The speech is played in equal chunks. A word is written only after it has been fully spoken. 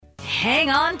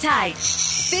hang on tight.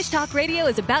 Fish Talk Radio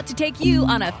is about to take you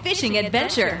on a fishing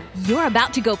adventure. You're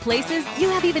about to go places you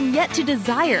have even yet to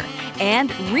desire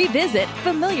and revisit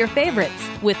familiar favorites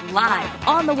with live,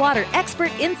 on-the-water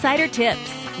expert insider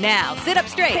tips. Now, sit up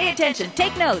straight, pay attention,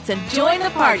 take notes, and join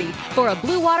the party for a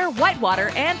blue water, whitewater,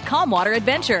 and calm water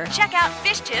adventure. Check out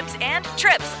fish tips and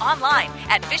trips online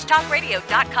at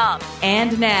fishtalkradio.com.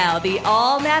 And now, the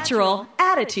all-natural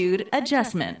attitude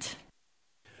adjustment.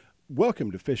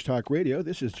 Welcome to Fish Talk Radio.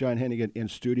 This is John Hennigan in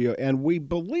studio, and we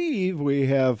believe we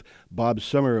have Bob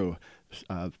Summerow,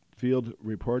 field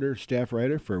reporter, staff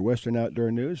writer for Western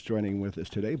Outdoor News, joining with us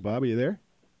today. Bob, are you there?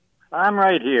 I'm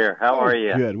right here. How are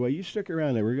you? Good. Well, you stick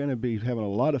around there. We're going to be having a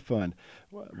lot of fun.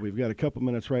 We've got a couple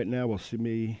minutes right now. We'll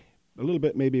see a little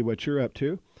bit maybe what you're up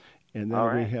to. And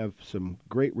then we have some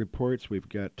great reports. We've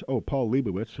got, Paul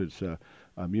Leibowitz, who's a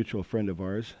mutual friend of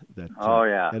ours,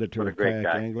 editor of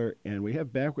Kayak Angler. And we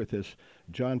have back with us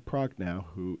John Prochnow,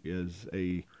 who is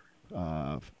a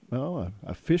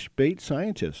fish bait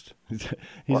scientist.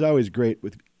 He's always great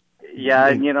with... Yeah,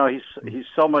 and he's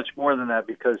so much more than that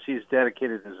because he's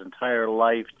dedicated his entire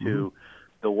life to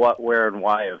the what, where, and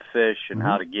why of fish and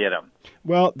how to get them.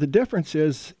 Well, the difference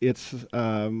is it's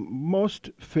most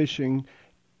fishing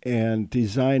and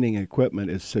designing equipment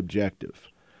is subjective.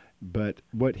 But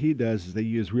what he does is they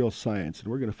use real science, and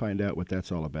we're going to find out what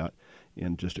that's all about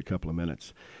in just a couple of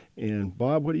minutes. And,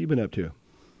 Bob, what have you been up to?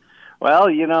 Well,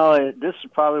 this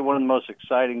is probably one of the most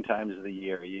exciting times of the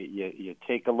year. You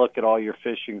take a look at all your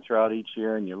fishing throughout each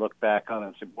year, and you look back on it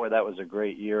and say, boy, that was a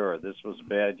great year, or this was a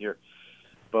bad year.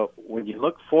 But when you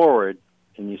look forward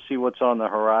and you see what's on the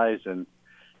horizon,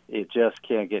 it just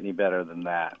can't get any better than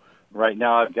that. Right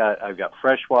now I've got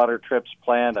freshwater trips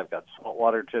planned. I've got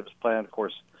saltwater trips planned. Of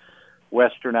course,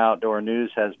 Western Outdoor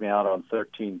News has me out on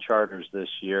 13 charters this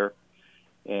year,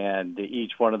 and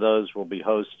each one of those will be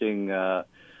hosting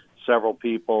several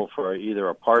people for either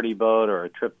a party boat or a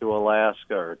trip to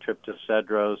Alaska or a trip to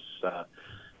Cedros.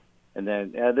 And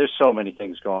then there's so many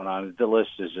things going on. The list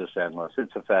is just endless.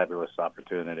 It's a fabulous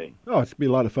opportunity. Oh, it's going to be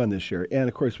a lot of fun this year. And,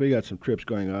 of course, we got some trips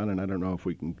going on, and I don't know if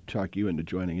we can talk you into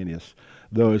joining any of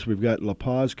those. We've got La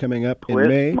Paz coming up in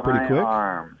May, pretty quick.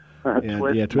 Arm.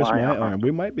 Twist my arm.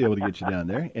 We might be able to get you down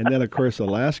there. And then, of course,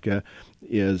 Alaska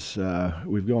is,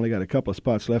 we've only got a couple of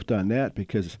spots left on that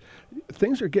because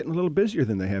things are getting a little busier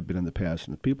than they have been in the past.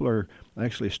 And people are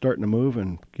actually starting to move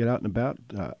and get out and about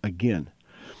again.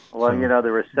 Well,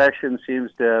 the recession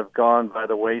seems to have gone by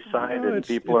the wayside, and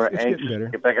people are anxious to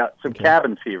get back out. Some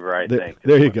cabin fever, I think.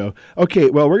 There you go. Okay,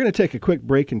 well, we're going to take a quick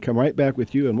break and come right back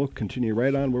with you, and we'll continue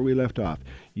right on where we left off.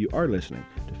 You are listening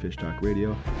to Fish Talk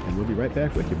Radio, and we'll be right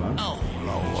back with you, Bob. Oh,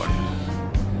 Lord.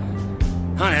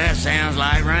 Honey, that sounds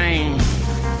like rain.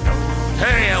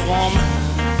 Hurry up, woman.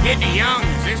 Get the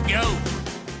youngins. Let's go.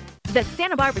 The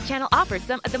Santa Barbara Channel offers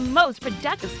some of the most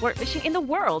productive sport fishing in the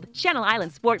world. Channel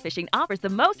Island Sport Fishing offers the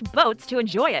most boats to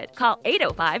enjoy it. Call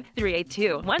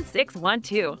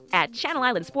 805-382-1612. At Channel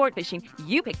Island Sport Fishing,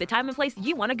 you pick the time and place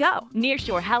you want to go.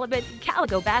 Nearshore halibut,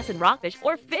 calico bass and rockfish,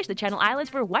 or fish the Channel Islands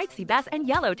for white sea bass and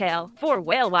yellowtail. For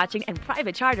whale watching and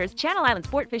private charters, Channel Island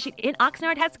Sport Fishing in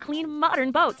Oxnard has clean,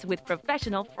 modern boats with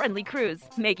professional, friendly crews.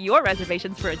 Make your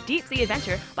reservations for a deep-sea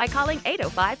adventure by calling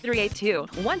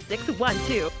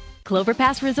 805-382-1612. Clover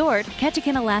Pass Resort,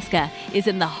 Ketchikan, Alaska, is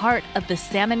in the heart of the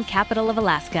salmon capital of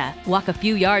Alaska. Walk a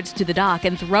few yards to the dock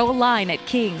and throw a line at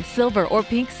king, silver, or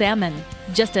pink salmon.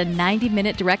 Just a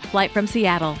 90-minute direct flight from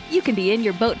Seattle. You can be in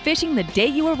your boat fishing the day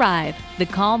you arrive. The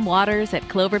calm waters at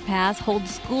Clover Pass hold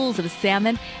schools of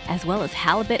salmon as well as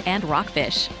halibut and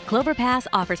rockfish. Clover Pass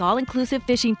offers all-inclusive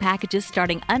fishing packages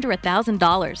starting under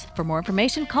 $1,000. For more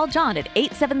information, call John at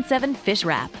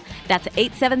 877-FISH-RAP. That's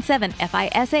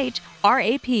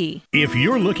 877-FISH-RAP. If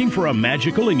you're looking for a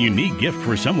magical and unique gift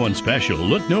for someone special,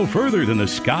 look no further than the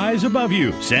skies above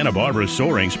you. Santa Barbara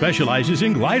Soaring specializes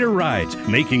in glider rides,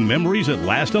 making memories that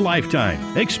last a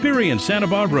lifetime. Experience Santa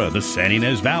Barbara, the San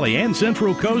Ynez Valley, and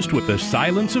Central Coast with the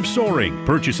silence of soaring.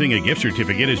 Purchasing a gift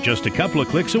certificate is just a couple of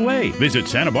clicks away. Visit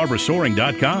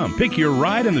SantaBarbaraSoaring.com. Pick your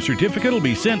ride and the certificate will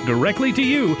be sent directly to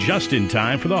you just in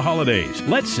time for the holidays.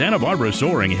 Let Santa Barbara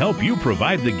Soaring help you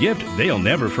provide the gift they'll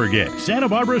never forget.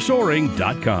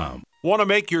 SantaBarbaraSoaring.com. Want to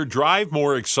make your drive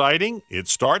more exciting? It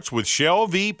starts with Shell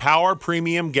V-Power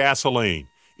Premium Gasoline.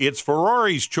 It's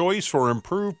Ferrari's choice for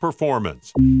improved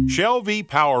performance. Shell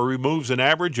V-Power removes an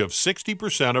average of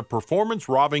 60% of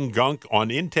performance-robbing gunk on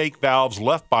intake valves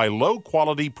left by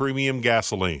low-quality premium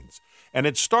gasolines. And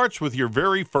it starts with your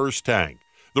very first tank.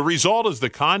 The result is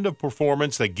the kind of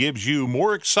performance that gives you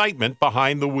more excitement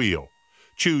behind the wheel.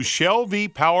 Choose Shell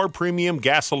V-Power Premium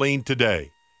Gasoline today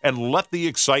and let the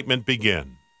excitement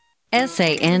begin.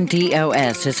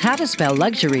 Sandos is how to spell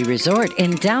luxury resort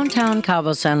in downtown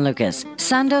Cabo San Lucas.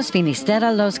 Sandos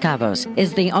Finisterra Los Cabos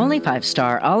is the only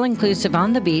 5-star all-inclusive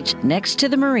on the beach next to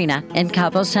the marina in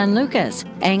Cabo San Lucas.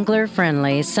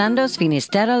 Angler-friendly Sandos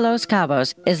Finisterra Los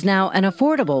Cabos is now an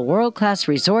affordable world-class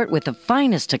resort with the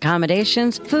finest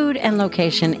accommodations, food, and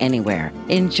location anywhere.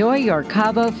 Enjoy your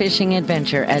Cabo fishing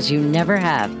adventure as you never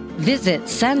have. Visit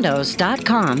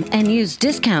sandos.com and use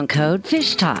discount code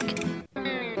FISHTALK.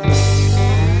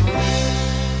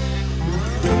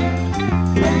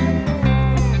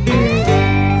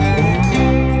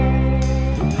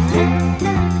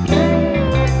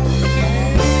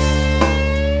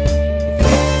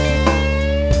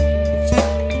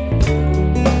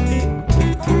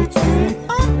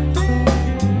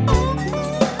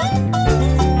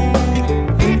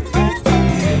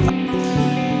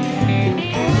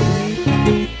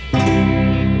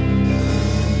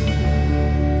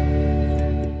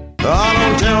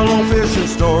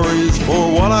 Stories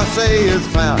for what I say is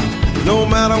fact. No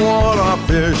matter what I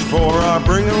fish for, I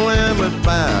bring a limit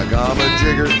back. I'm a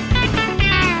jigger.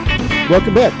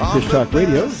 Welcome back to Fish Talk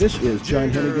Radio. This is John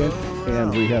Hennigan,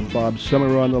 and we have Bob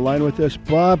Summerer on the line with us.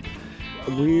 Bob,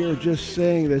 we are just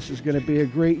saying this is going to be a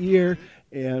great year.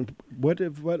 And what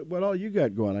all you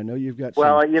got going? I know you've got.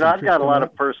 Well, I've got a lot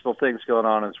of personal things going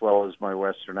on as well as my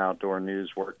Western outdoor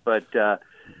news work, but.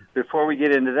 Before we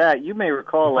get into that, you may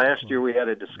recall last year we had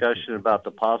a discussion about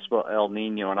the possible El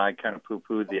Nino, and I kind of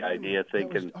poo-pooed the idea,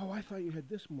 thinking... I thought you had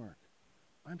this mark.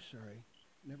 I'm sorry.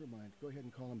 Never mind. Go ahead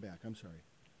and call him back. I'm sorry.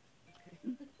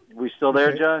 We still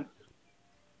there, John?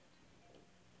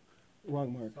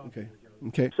 Wrong mark.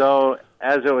 Okay. So,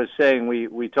 as I was saying,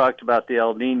 we talked about the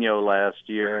El Nino last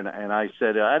year, and I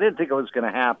said I didn't think it was going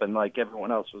to happen like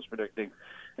everyone else was predicting.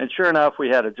 And sure enough, we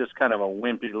had just kind of a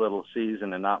wimpy little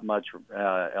season and not much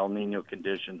El Nino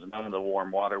conditions, none of the warm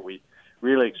water we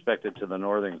really expected to the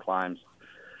northern climes.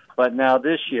 But now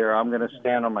this year, I'm going to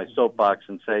stand on my soapbox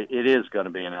and say it is going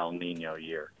to be an El Nino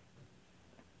year.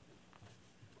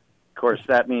 Of course,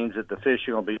 that means that the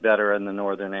fishing will be better in the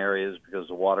northern areas because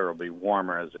the water will be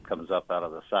warmer as it comes up out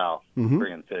of the south,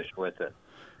 bringing fish with it.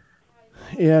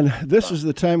 And this is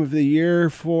the time of the year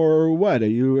for what?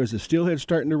 Is the steelhead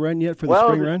starting to run yet for the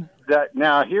spring run?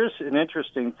 Now, here's an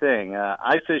interesting thing.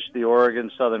 I fish the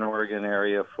southern Oregon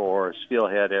area for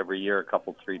steelhead every year,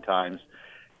 3 times.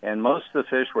 And most of the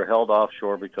fish were held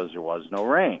offshore because there was no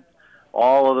rain.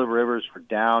 All of the rivers were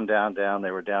down.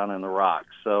 They were down in the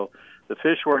rocks. So the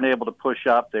fish weren't able to push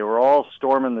up. They were all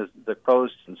storming the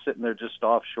coast and sitting there just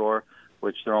offshore,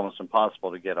 which they're almost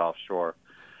impossible to get offshore.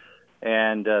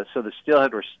 And so the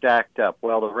steelhead were stacked up.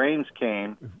 Well, the rains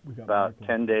came about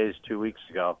 10 days, 2 weeks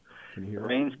ago. The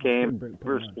rains came,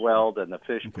 first swelled, and the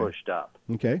fish pushed up.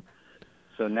 Okay.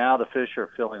 So now the fish are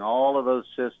filling all of those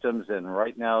systems, and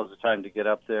right now is the time to get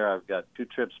up there. I've got 2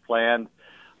 trips planned.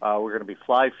 We're going to be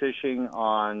fly fishing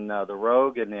on the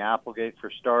Rogue and the Applegate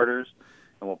for starters,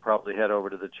 and we'll probably head over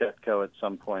to the Chetco at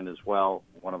some point as well,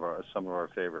 some of our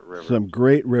favorite rivers. Some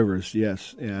great rivers,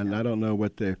 yes. And I don't know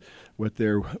what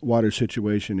their water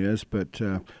situation is, but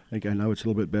I think I know it's a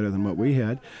little bit better than what we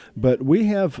had. But we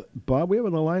have, Bob, we have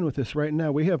on the line with us right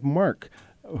now, we have Mark,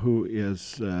 who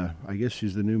is, I guess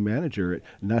she's the new manager at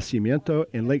Nacimiento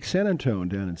in Lake San Antonio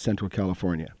down in Central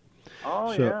California.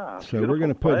 Oh, yeah. So we're going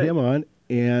to put him on,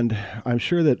 and I'm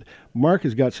sure that Mark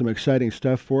has got some exciting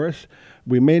stuff for us.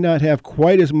 We may not have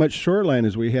quite as much shoreline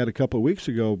as we had a couple of weeks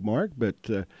ago, Mark, but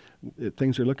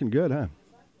things are looking good, huh?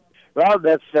 Well,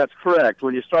 that's correct.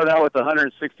 When you start out with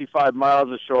 165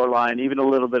 miles of shoreline, even a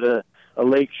little bit of a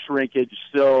lake shrinkage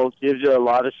still gives you a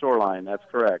lot of shoreline. That's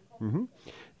correct. Mm-hmm.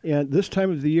 And this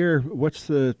time of the year, what's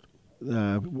the draw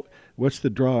up there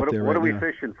right now? What are we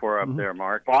fishing for up there,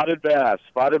 Mark? Spotted bass,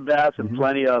 and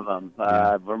plenty of them.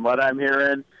 From what I'm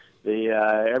hearing,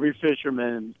 every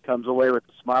fisherman comes away with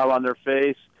a smile on their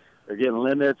face. They're getting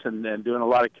limits and doing a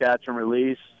lot of catch and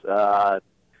release. They're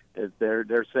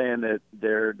saying that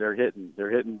they're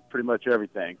hitting pretty much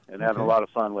everything and having a lot of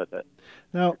fun with it.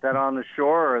 Now, is that on the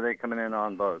shore, or are they coming in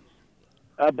on boats?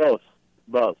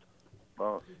 Both.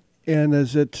 And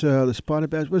is it the spotted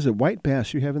bass? Was it white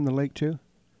bass you have in the lake too?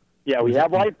 Yeah, we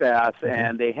have white bass,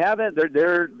 and they haven't.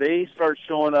 They start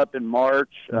showing up in March,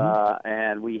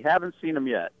 and we haven't seen them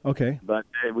yet. Okay. But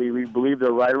we believe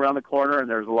they're right around the corner, and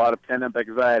there's a lot of pent-up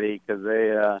anxiety because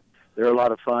they're a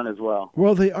lot of fun as well.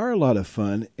 Well, they are a lot of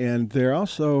fun, and they're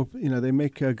also, they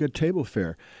make a good table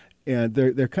fare. And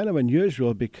they're kind of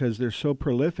unusual because they're so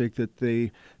prolific that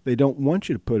they don't want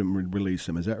you to put them and release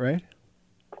them. Is that right?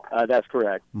 That's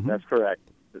correct. Mm-hmm. That's correct.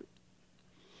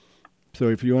 So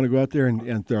if you want to go out there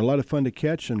and they're a lot of fun to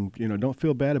catch, and don't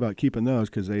feel bad about keeping those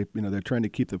because they're trying to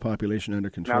keep the population under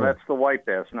control. Now that's the white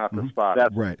bass, not the spotted.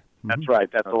 That's right. That's right.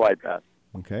 That's the white bass.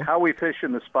 Okay. How are we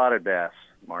fishing the spotted bass,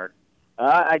 Mark?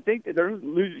 I think they're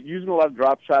using a lot of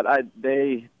drop shot.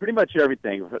 They pretty much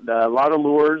everything. A lot of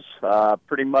lures.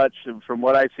 Pretty much from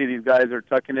what I see, these guys are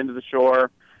tucking into the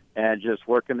shore and just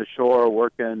working the shore,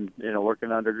 working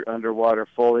underwater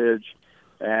foliage.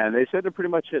 And they said they're pretty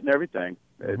much hitting everything.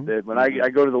 When I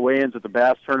go to the weigh-ins at the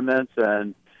bass tournaments,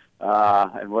 and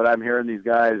what I'm hearing, these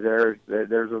guys, there's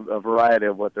a variety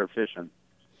of what they're fishing.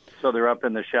 So they're up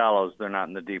in the shallows. They're not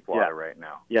in the deep water right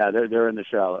now. Yeah, they're in the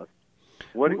shallows.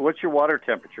 What's your water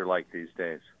temperature like these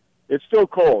days? It's still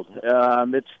cold.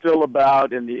 It's still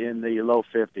about in the low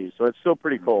 50s, so it's still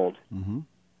pretty cold. Mm-hmm.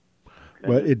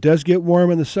 But it does get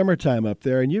warm in the summertime up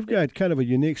there, and you've got kind of a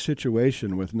unique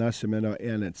situation with Nacimiento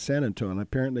and at San Antonio.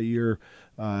 Apparently, you're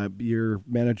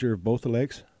manager of both the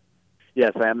lakes.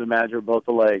 Yes, I am the manager of both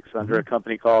the lakes under a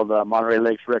company called Monterey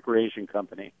Lakes Recreation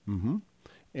Company. Mm-hmm.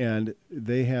 And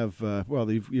they have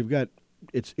you've got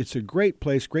it's a great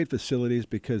place, great facilities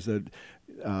because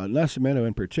Nacimiento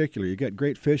in particular, you got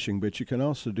great fishing, but you can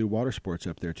also do water sports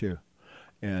up there too.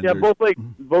 And both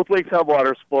lakes have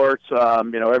water sports.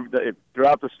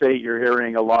 Throughout the state, you're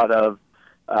hearing a lot of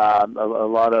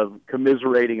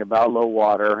commiserating about low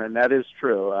water, and that is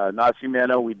true.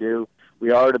 Nacimiento,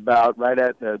 we are at about right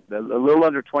at a little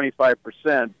under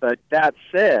 25%. But that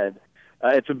said,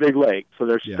 it's a big lake, so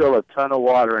there's still a ton of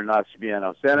water in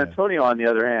Nacimiento. San Antonio, on the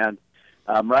other hand,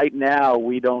 right now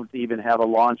we don't even have a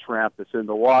launch ramp that's in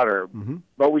the water,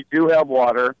 but we do have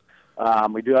water.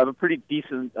 We do have a pretty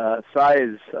decent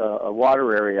size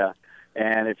water area,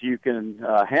 and if you can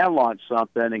hand launch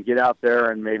something and get out there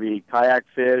and maybe kayak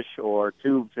fish or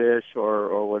tube fish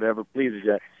or whatever pleases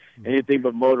you, anything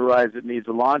but motorized that needs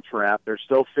a launch ramp, there's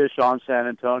still fish on San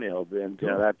Antonio, and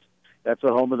that's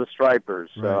the home of the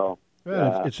stripers. Right. So.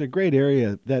 Well, it's a great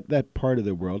area, that part of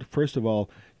the world. First of all,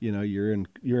 you're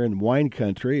in wine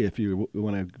country if you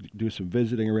want to do some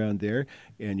visiting around there,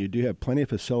 and you do have plenty of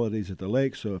facilities at the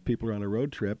lake. So if people are on a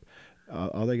road trip,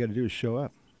 all they got to do is show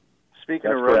up.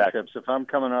 Speaking of road trips, if I'm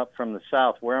coming up from the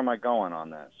south, where am I going on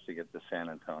this to get to San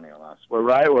Antonio? We're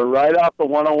right off the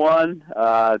 101,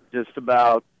 just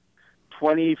about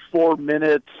 24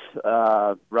 minutes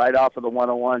right off of the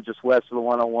 101, just west of the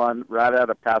 101, right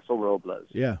out of Paso Robles.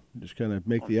 Yeah, just kind of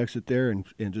make the exit there and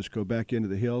just go back into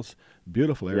the hills.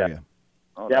 Beautiful area.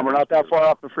 Yeah, we're not that far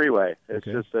off the freeway. It's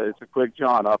just it's a quick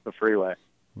jaunt off the freeway.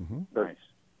 Mm-hmm. Nice.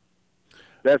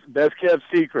 Best kept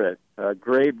secret.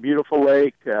 Great, beautiful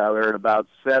lake. We're at about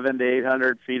 700 to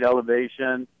 800 feet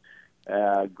elevation.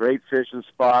 Great fishing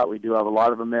spot. We do have a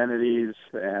lot of amenities,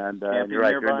 and you're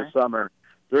right, during the summer.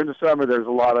 During the summer, there's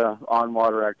a lot of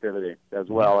on-water activity as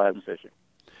well as fishing.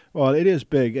 Well, it is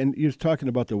big, and you're talking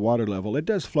about the water level. It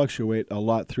does fluctuate a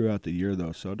lot throughout the year,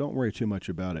 though, so don't worry too much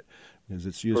about it because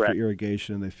it's used for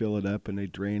irrigation. They fill it up, and they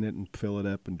drain it and fill it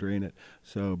up and drain it.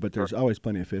 So, but there's always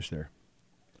plenty of fish there.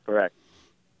 Correct.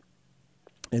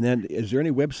 And then is there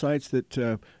any websites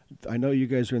that I know you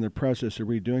guys are in the process of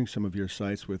redoing some of your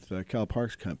sites with Cal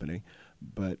Parks Company,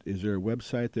 but is there a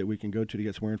website that we can go to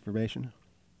get some more information?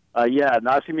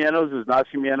 Nacimiento's is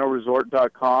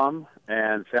NacimientoResort.com,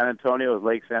 and San Antonio is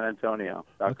LakeSanAntonio.com.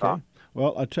 Okay.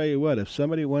 Well, I'll tell you what, if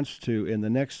somebody wants to, in the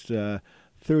next 30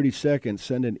 seconds,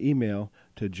 send an email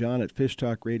to John at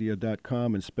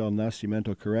fishtalkradio.com and spell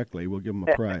Nacimiento correctly, we'll give them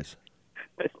a prize.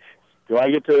 Do I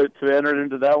get to enter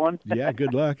into that one? Yeah,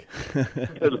 good luck.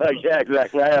 Good luck. Yeah,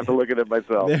 exactly. I have to look at it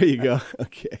myself. There you go.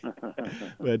 Okay.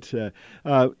 But,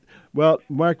 well,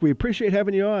 Mark, we appreciate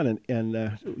having you on,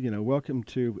 and welcome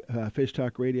to Fish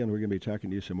Talk Radio, and we're going to be talking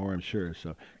to you some more, I'm sure.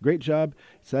 So great job.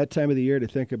 It's that time of the year to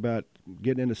think about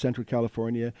getting into Central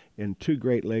California and two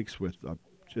great lakes with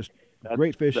just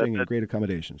great fishing and great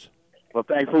accommodations. Well,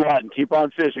 thanks a lot, and keep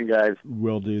on fishing, guys.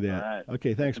 We'll do that. All right.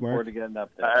 Okay, thanks, Mark. Looking forward to getting up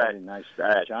there. All right. Nice.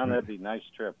 John, that'd be a nice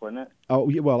trip, wouldn't it? Oh,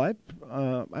 yeah, well, I've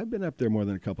been up there more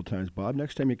than a couple times, Bob.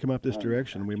 Next time you come up this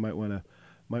direction, we might want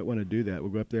to do that.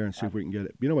 We'll go up there and see if we can get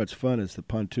it. You know what's fun is the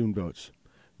pontoon boats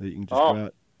that you can just go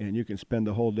out and you can spend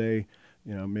the whole day.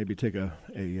 Maybe take a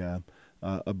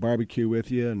barbecue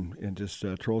with you and just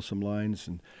troll some lines.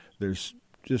 And there's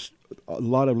just a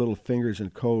lot of little fingers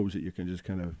and coves that you can just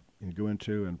kind of go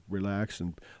into and relax.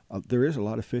 And there is a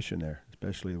lot of fish in there,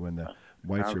 especially when the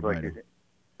whites are biting.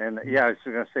 And I was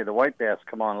going to say the white bass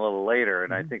come on a little later,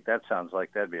 and I think that sounds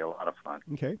like that'd be a lot of fun.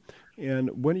 Okay.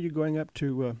 And when are you going up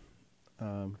to?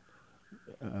 My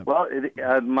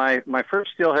first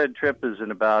steelhead trip is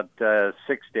in about 6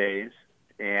 days,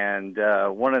 and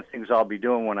one of the things I'll be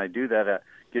doing when I do that,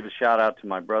 give a shout-out to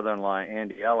my brother-in-law,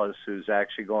 Andy Ellis, who's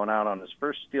actually going out on his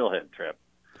first steelhead trip.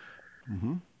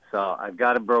 Mm-hmm. So I've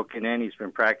got him broken in. He's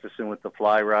been practicing with the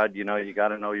fly rod. You got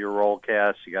to know your roll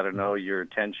cast. You got to know your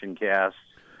tension cast.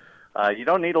 You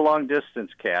don't need a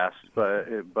long-distance cast, but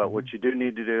what you do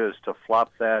need to do is to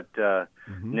flop that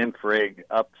nymph rig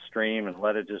upstream and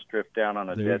let it just drift down on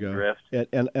a dead drift.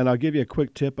 And I'll give you a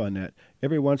quick tip on that.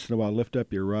 Every once in a while, lift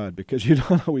up your rod because you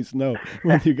don't always know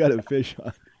when you got a fish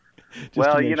on.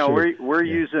 Well, sure. we're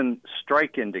using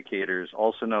strike indicators,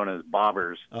 also known as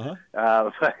bobbers.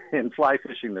 In fly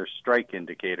fishing, they're strike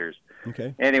indicators.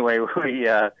 Okay. Anyway,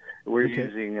 we're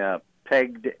using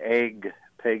pegged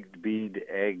bead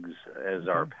eggs as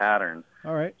our pattern.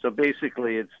 All right. So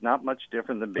basically, it's not much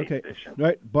different than bait fishing. All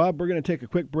right, Bob, we're going to take a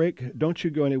quick break. Don't you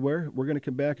go anywhere. We're going to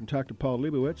come back and talk to Paul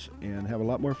Leibowitz and have a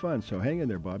lot more fun. So hang in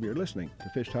there, Bob. You're listening to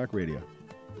Fish Talk Radio.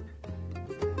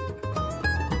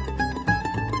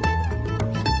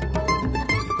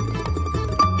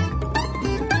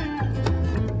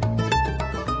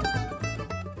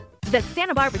 The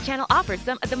Santa Barbara Channel offers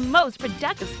some of the most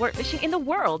productive sport fishing in the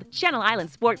world. Channel Island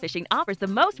Sport Fishing offers the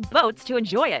most boats to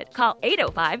enjoy it. Call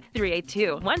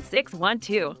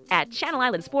 805-382-1612. At Channel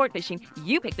Island Sport Fishing,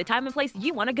 you pick the time and place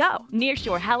you want to go.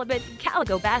 Nearshore halibut,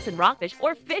 calico bass and rockfish,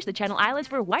 or fish the Channel Islands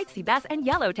for white sea bass and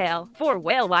yellowtail. For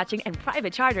whale watching and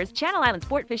private charters, Channel Island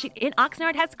Sport Fishing in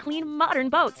Oxnard has clean, modern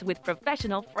boats with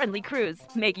professional, friendly crews.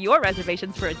 Make your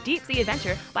reservations for a deep-sea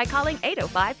adventure by calling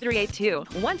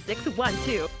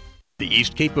 805-382-1612. The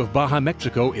East Cape of Baja,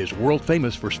 Mexico is world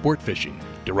famous for sport fishing.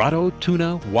 Dorado,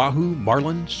 tuna, wahoo,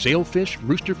 marlin, sailfish,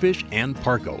 roosterfish, and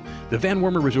pargo. The Van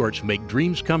Wormer resorts make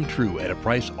dreams come true at a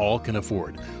price all can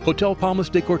afford. Hotel Palmas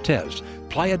de Cortez,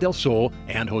 Playa del Sol,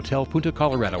 and Hotel Punta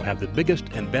Colorado have the biggest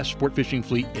and best sport fishing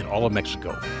fleet in all of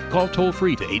Mexico. Call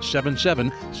toll-free to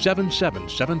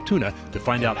 877-777-TUNA to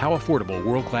find out how affordable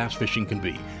world-class fishing can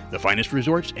be. The finest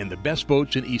resorts and the best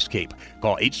boats in East Cape.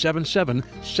 Call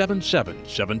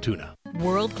 877-777-TUNA.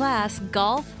 World-class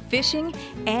golf, fishing,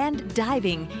 and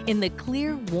diving in the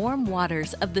clear, warm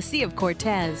waters of the Sea of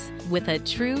Cortez with a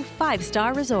true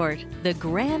 5-star resort. The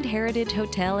Grand Heritage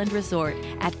Hotel and Resort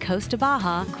at Costa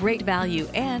Baja, great value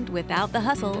and without the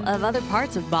hustle of other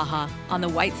parts of Baja. On the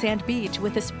white sand beach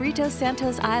with Espiritu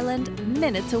Santos Island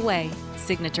minutes away.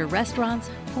 Signature restaurants,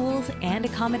 pools, and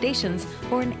accommodations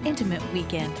for an intimate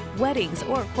weekend, weddings,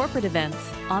 or corporate events.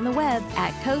 On the web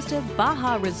at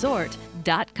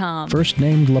CostaBajaResort.com. First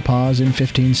named La Paz in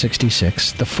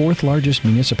 1566, the fourth largest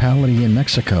municipality in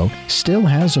Mexico still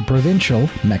has a provincial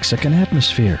Mexican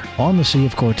atmosphere. On the Sea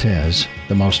of Cortez,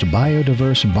 the most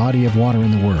biodiverse body of water in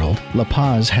the world, La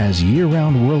Paz has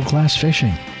year-round world-class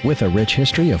fishing. With a rich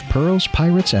history of pearls,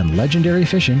 pirates, and legendary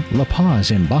fishing, La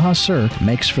Paz in Baja Sur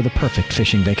makes for the perfect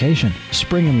fishing vacation.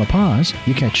 Spring in La Paz,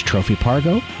 you catch trophy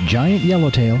pargo, giant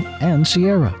yellowtail, and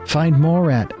Sierra. Find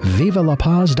more at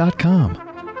vivalapaz.com.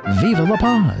 Viva La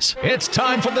Paz! It's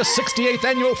time for the 68th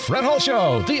Annual Fred Hall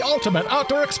Show, the ultimate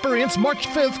outdoor experience, March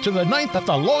 5th to the 9th at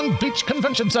the Long Beach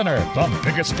Convention Center. The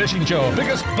biggest fishing show,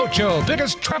 biggest boat show,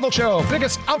 biggest travel show,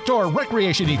 biggest outdoor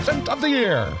recreation event of the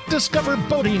year. Discover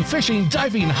boating, fishing,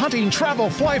 diving, hunting,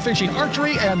 travel, fly fishing,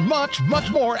 archery, and much,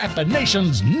 much more at the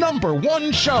nation's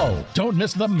 #1 show. Don't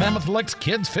miss the Mammoth Lakes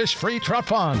Kids Fish Free Trout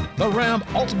Pond, the Ram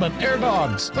Ultimate Air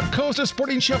Dogs, the Costa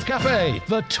Sporting Chef Cafe,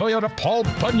 the Toyota Paul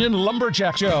Bunyan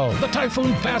Lumberjack Show, the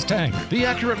Typhoon Bass Tank, the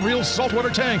Accurate Reels Saltwater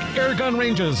Tank, air gun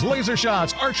ranges, laser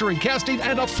shots, archery, casting,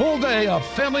 and a full day of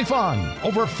family fun.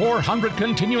 Over 400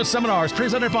 continuous seminars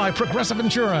presented by Progressive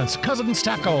Insurance, Cousins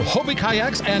Tackle, Hobie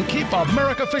Kayaks, and Keep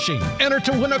America Fishing. Enter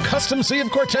to win a custom Sea of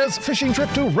Cortez fishing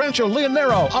trip to Rancho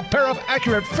Leonero, a pair of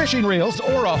Accurate fishing reels,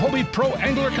 or a Hobie Pro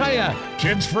Angler Kayak.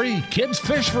 Kids free, kids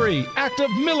fish free, active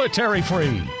military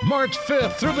free. March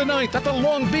 5th through the 9th at the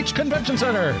Long Beach Convention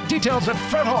Center. Details at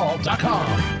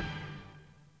fredhall.com.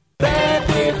 Bad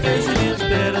day fishing is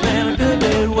better than a good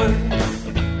day at work.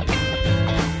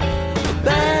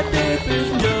 Bad day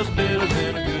fishing just better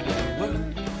than a good day at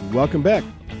work. Welcome back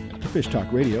to Fish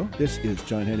Talk Radio. This is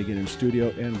John Hennigan in studio,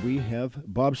 and we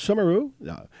have Bob Summeroo,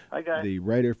 Hi, guys. the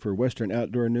writer for Western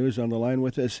Outdoor News, on the line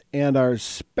with us, and our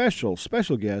special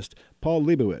guest, Paul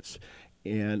Leibowitz.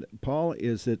 And Paul,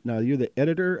 you're the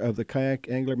editor of the Kayak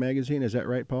Angler magazine, is that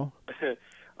right, Paul?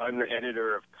 I'm the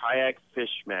editor of Kayak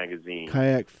Fish Magazine.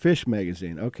 Kayak Fish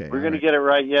Magazine, okay. We're going to get it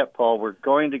right yet, Paul. We're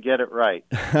going to get it right.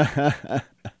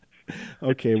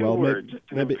 Okay, Two well, words.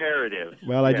 maybe Imperative.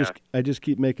 Well, yeah. I just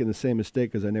keep making the same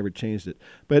mistake because I never changed it.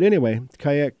 But anyway,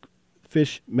 Kayak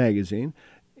Fish Magazine,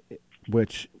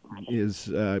 which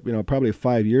is probably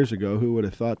 5 years ago, who would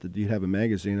have thought that you'd have a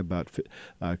magazine about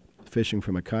fishing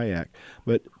from a kayak.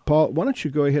 But, Paul, why don't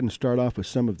you go ahead and start off with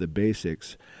some of the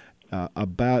basics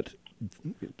about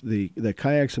the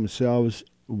kayaks themselves,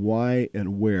 why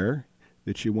and where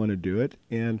that you want to do it,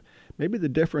 and maybe the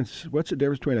difference. What's the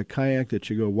difference between a kayak that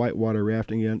you go whitewater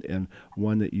rafting in and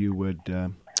one that you would,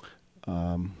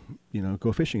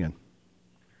 go fishing in?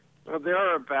 Well, there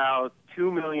are about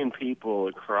 2 million people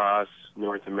across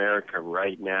North America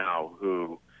right now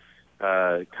who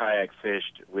kayak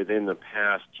fished within the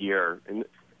past year. And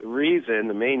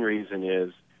the main reason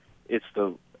is it's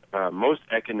the most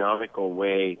economical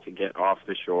way to get off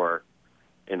the shore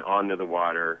and onto the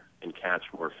water and catch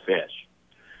more fish.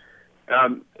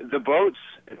 The boats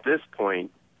at this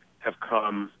point have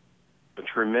come a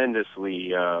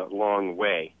tremendously long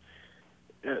way.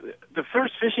 The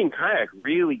first fishing kayak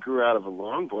really grew out of a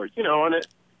longboard.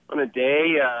 On a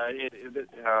day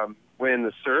when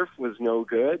the surf was no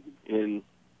good in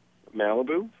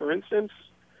Malibu, for instance,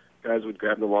 guys would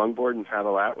grab the longboard and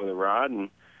paddle out with a rod and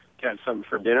catch something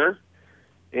for dinner.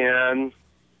 And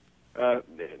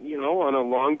on a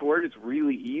longboard, it's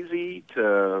really easy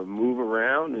to move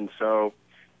around, and so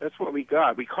that's what we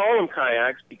got. We call them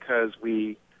kayaks because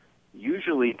we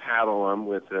usually paddle them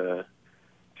with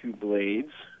 2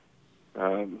 blades,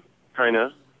 kind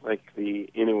of like the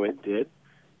Inuit did,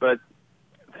 but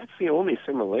that's the only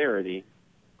similarity,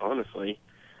 honestly.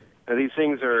 Now, these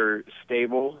things are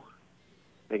stable.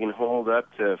 They can hold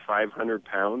up to 500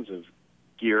 pounds of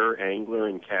gear, angler,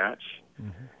 and catch.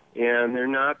 Mm-hmm. And they're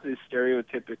not the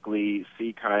stereotypically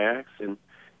sea kayaks, and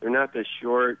they're not the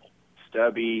short,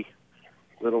 stubby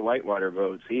little whitewater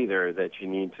boats either that you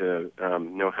need to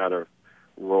know how to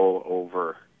roll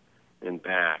over and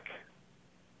back.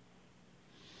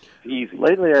 It's easy.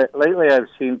 Lately, I've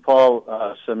seen,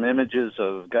 Paul, some images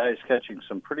of guys catching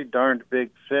some pretty darned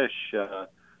big fish,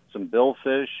 some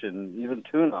billfish, and even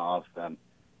tuna off them.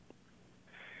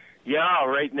 Yeah,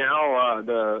 right now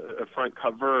the front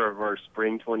cover of our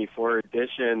Spring 24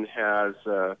 edition has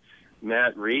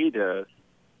Matt Reed,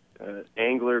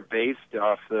 angler based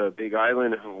off the Big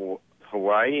Island of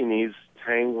Hawaii, and he's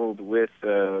tangled with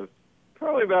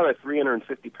probably about a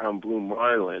 350-pound blue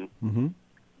marlin. Mm-hmm.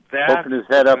 Poking his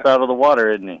head up out of the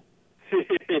water, isn't he?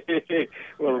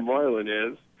 Well, the marlin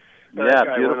is.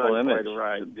 Yeah, beautiful image.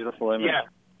 Beautiful image.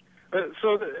 Yeah.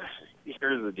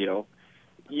 Here's the deal.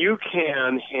 You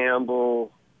can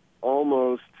handle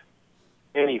almost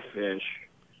any fish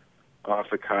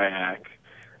off a kayak.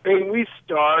 I mean, we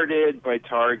started by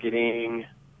targeting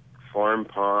farm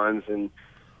ponds and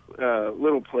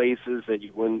little places that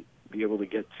you wouldn't be able to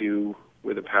get to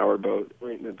with a power boat.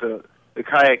 The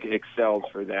kayak excels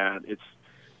for that. It's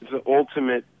the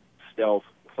ultimate stealth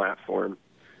platform.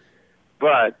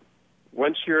 But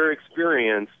once you're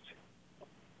experienced,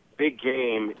 big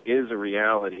game is a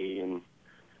reality. And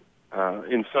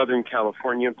in Southern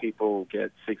California, people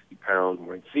get 60-pound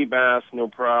white sea bass, no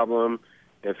problem.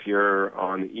 If you're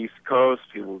on the East Coast,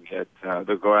 people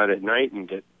they'll go out at night and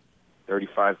get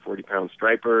 35, 40-pound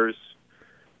stripers.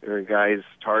 There are guys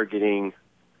targeting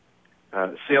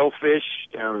sailfish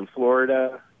down in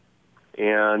Florida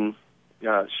and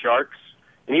sharks,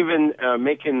 and even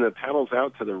making the paddles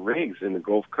out to the rigs in the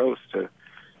Gulf Coast to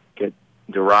get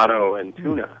Dorado and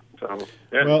tuna. So,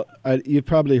 yeah. Well, you've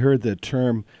probably heard the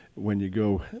term when you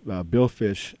go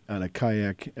billfish on a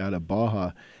kayak out of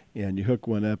Baja and you hook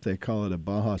one up, they call it a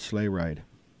Baja sleigh ride.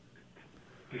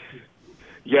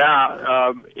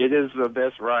 Yeah, it is the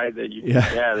best ride that you can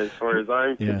get as far as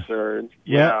I'm concerned.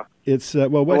 Yeah. Well, it's,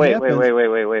 what wait, happens...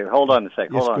 Wait. Hold on a sec.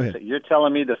 Yes, Hold on a sec. You're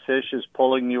telling me the fish is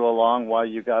pulling you along while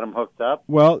you got them hooked up?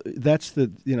 Well, that's the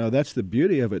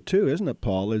beauty of it too, isn't it,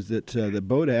 Paul, is that the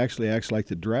boat actually acts like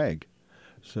the drag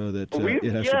so that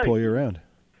it has to pull you around.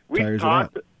 We've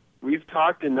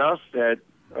talked enough that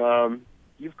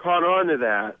you've caught on to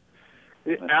that.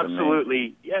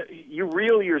 Absolutely. Yeah, you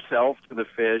reel yourself to the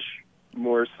fish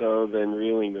more so than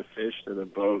reeling the fish to the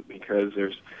boat, because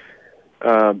there's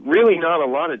really not a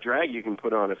lot of drag you can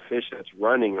put on a fish that's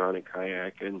running on a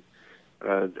kayak. And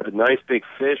a nice big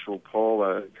fish will pull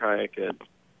a kayak at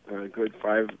a good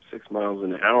 5-6 miles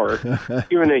an hour.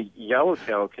 Even a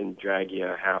yellowtail can drag you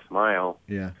a half mile.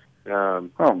 Yeah.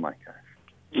 Oh, my gosh.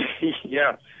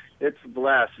 Yeah, it's a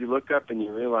blast. You look up and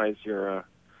you realize you're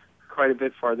quite a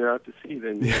bit farther out to sea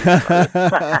than you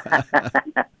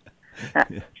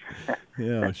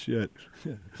Yeah, shit.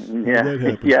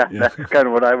 Yeah, that's kind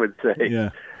of what I would say.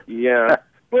 Yeah.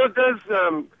 Well, it does.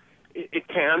 It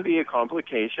can be a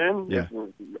complication if we're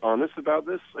honest about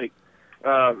this. Like,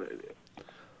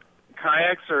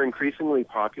 kayaks are increasingly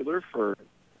popular for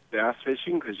bass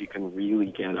fishing because you can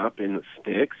really get up in the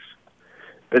sticks.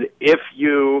 But if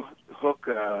you hook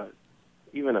a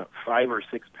even a 5 or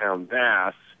 6 pound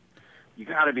bass, you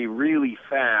got to be really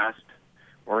fast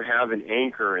or have an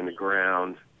anchor in the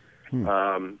ground.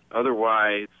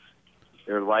 Otherwise,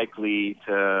 they're likely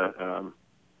to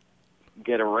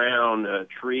get around a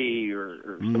tree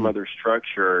or some other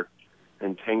structure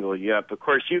and tangle you up. Of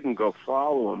course, you can go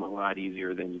follow them a lot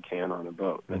easier than you can on a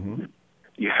boat. But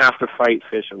you have to fight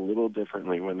fish a little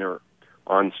differently when they're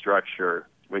on structure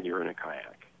when you're in a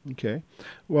kayak. Okay.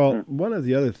 Well, one of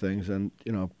the other things, and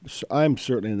I'm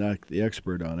certainly not the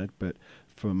expert on it, but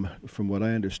from what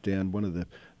I understand, one of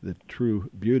the true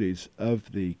beauties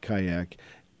of the kayak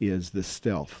is the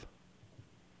stealth,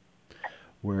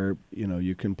 where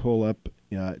you can pull up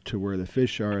to where the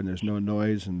fish are, and there's no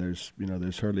noise, and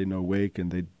there's hardly no wake,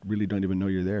 and they really don't even know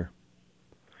you're there.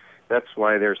 That's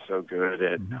why they're so good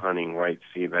at hunting white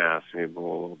sea bass. People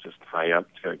will just tie up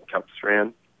to a kelp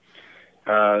strand.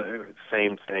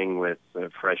 Same thing with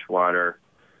freshwater.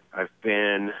 I've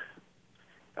been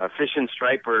fishing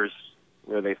stripers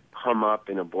where they come up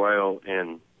in a boil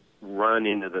and run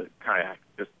into the kayak,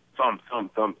 just thump,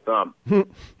 thump, thump, thump.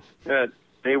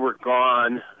 They were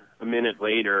gone a minute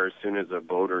later as soon as a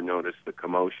boater noticed the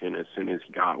commotion. As soon as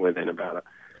he got within about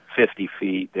 50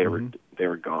 feet, they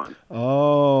were gone.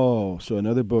 Oh, so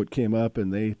another boat came up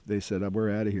and they said,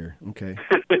 we're out of here. Okay.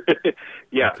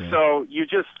 Yeah, okay. So you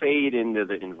just fade into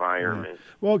the environment.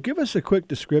 Yeah. Well, give us a quick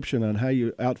description on how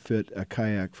you outfit a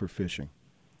kayak for fishing.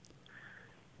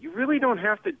 You really don't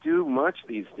have to do much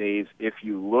these days if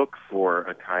you look for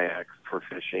a kayak for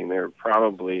fishing. There are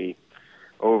probably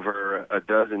over a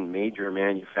dozen major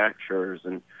manufacturers,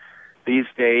 and these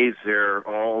days they're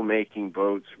all making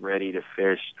boats ready to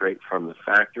fish straight from the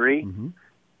factory.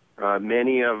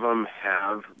 Many of them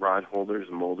have rod holders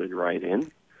molded right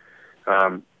in.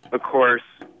 Of course,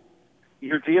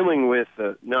 you're dealing with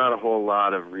not a whole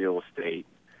lot of real estate,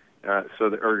 so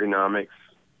the ergonomics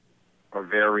are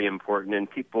very important, and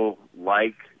people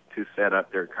like to set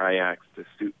up their kayaks to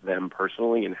suit them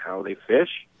personally and how they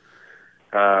fish.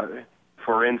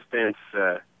 For instance,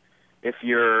 if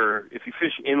you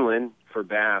fish inland for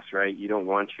bass, right, you don't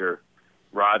want your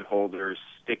rod holders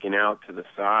sticking out to the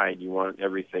side. You want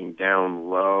everything down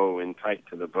low and tight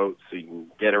to the boat so you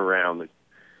can get around the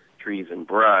trees and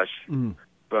brush.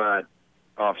 But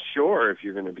offshore, if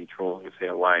you're going to be trolling, say,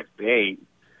 a live bait,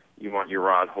 you want your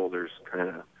rod holders kind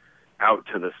of out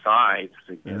to the sides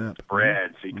to get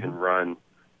spread so you can run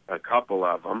a couple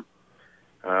of them.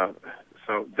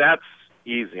 So that's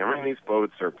easy. I mean, these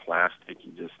boats are plastic.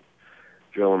 You just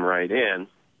drill them right in.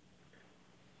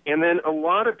 And then a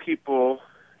lot of people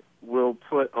will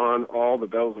put on all the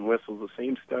bells and whistles, the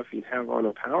same stuff you'd have on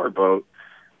a power boat,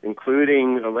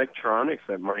 including electronics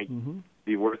that might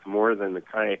be worth more than the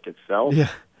kayak itself. Yeah,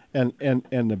 and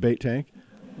the bait tank.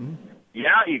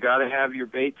 Yeah, you got to have your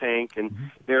bait tank, and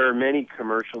there are many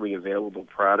commercially available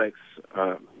products.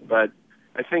 But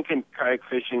I think in kayak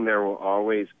fishing there will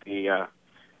always be a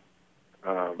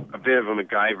bit of a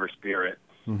MacGyver spirit.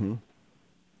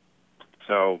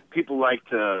 So people like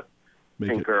to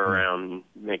tinker around and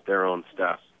make their own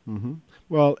stuff.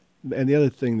 Well, and the other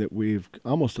thing that we've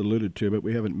almost alluded to, but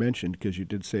we haven't mentioned because you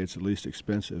did say it's the least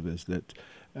expensive, is that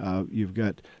you've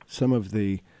got some of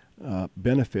the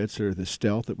benefits or the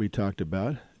stealth that we talked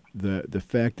about, the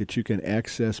fact that you can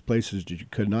access places that you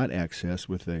could not access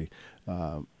with a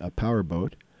power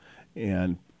boat,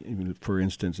 and even, for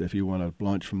instance, if you want to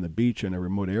launch from the beach in a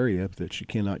remote area that you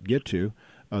cannot get to,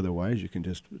 otherwise you can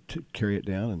just carry it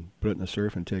down and put it in the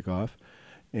surf and take off.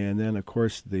 And then, of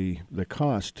course, the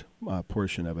cost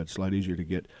portion of it's a lot easier to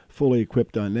get fully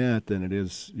equipped on that than it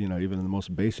is, even in the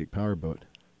most basic power boat.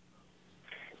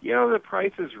 The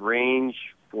prices range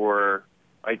for,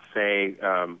 I'd say,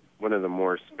 one of the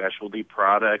more specialty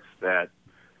products that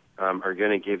are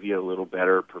going to give you a little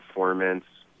better performance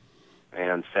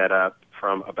and setup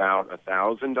from about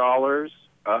 $1,000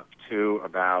 up to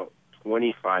about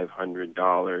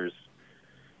 $2,500,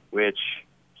 which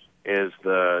is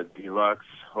the deluxe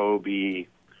Hobie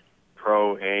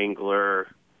Pro Angler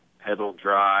pedal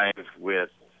drive with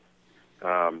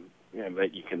that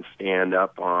you can stand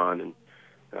up on,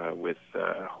 and with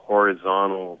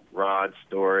horizontal rod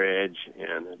storage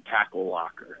and a tackle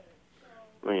locker.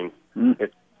 I mean,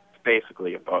 it's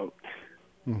basically a boat.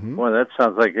 Well, that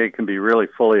sounds like it can be really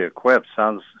fully equipped.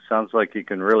 Sounds like you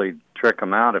can really trick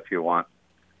them out if you want.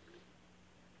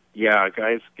 Yeah,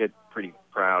 guys get pretty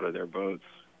proud of their boats.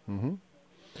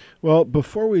 Well,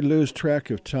 before we lose track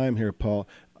of time here, Paul,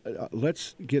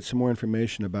 let's get some more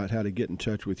information about how to get in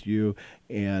touch with you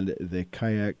and the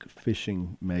Kayak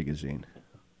Fishing Magazine.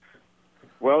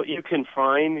 Well, you can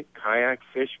find Kayak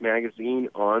Fish Magazine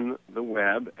on the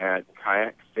web at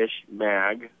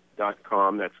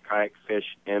kayakfishmag.com. That's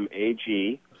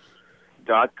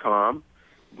kayakfishmag.com.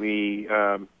 We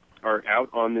are out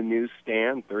on the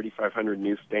newsstand, 3,500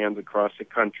 newsstands across the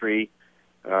country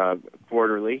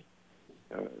quarterly.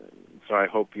 So I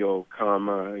hope you'll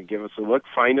come give us a look.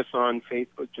 Find us on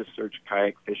Facebook. Just search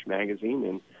Kayak Fish Magazine,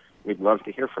 and we'd love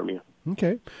to hear from you.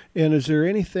 Okay. And is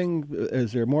there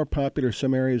more popular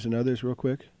some areas than others, real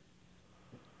quick?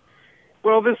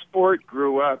 Well, this sport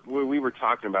grew up, we were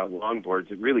talking about longboards,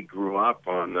 it really grew up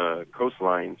on the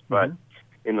coastlines, but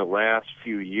in the last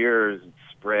few years, it's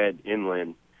spread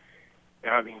inland.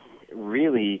 I mean,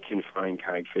 really, you can find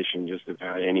kayak fishing just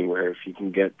about anywhere. If you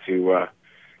can get to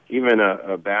even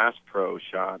a Bass Pro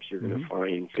shops, you're going to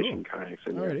find fishing kayaks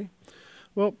in there.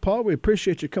 Well, Paul, we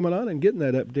appreciate you coming on and getting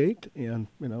that update, and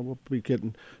we'll be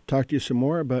talk to you some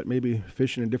more about maybe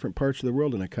fishing in different parts of the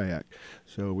world in a kayak.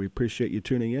 So we appreciate you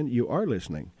tuning in. You are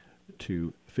listening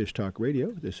to Fish Talk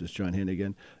Radio. This is John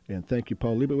Hennigan, and thank you,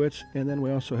 Paul Leibowitz. And then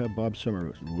we also have Bob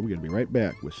Summerose. And we're going to be right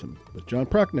back with John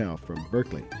Prochnow from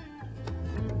Berkeley.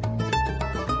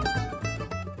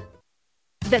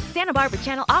 The Santa Barbara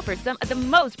Channel offers some of the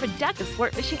most productive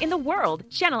sport fishing in the world.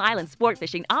 Channel Island Sport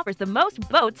Fishing offers the most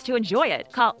boats to enjoy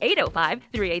it. Call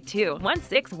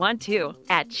 805-382-1612.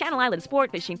 At Channel Island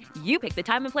Sport Fishing, you pick the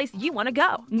time and place you want to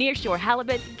go. Nearshore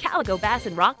halibut, calico bass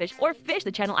and rockfish, or fish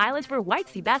the Channel Islands for white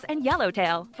sea bass and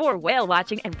yellowtail. For whale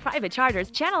watching and private charters,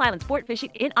 Channel Island Sport Fishing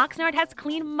in Oxnard has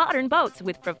clean, modern boats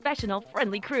with professional,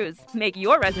 friendly crews. Make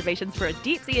your reservations for a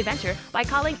deep-sea adventure by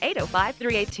calling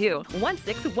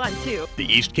 805-382-1612.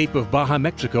 The East Cape of Baja,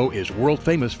 Mexico is world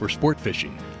famous for sport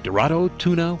fishing. Dorado,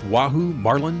 tuna, wahoo,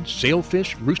 marlin,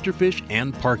 sailfish, roosterfish,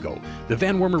 and pargo. The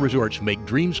Van Wormer Resorts make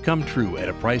dreams come true at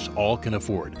a price all can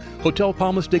afford. Hotel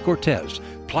Palmas de Cortez,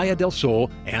 Playa del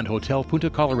Sol, and Hotel Punta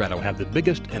Colorado have the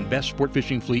biggest and best sport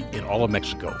fishing fleet in all of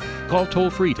Mexico. Call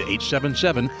toll-free to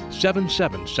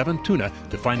 877-777-TUNA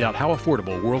to find out how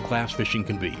affordable world-class fishing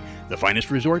can be. The finest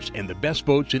resorts and the best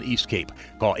boats in East Cape.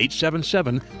 Call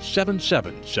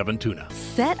 877-777-TUNA.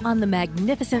 Set on the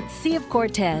magnificent Sea of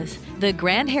Cortez, the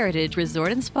Grand Heritage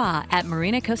Resort and Spa at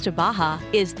Marina Costa Baja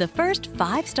is the first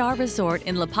 5-star resort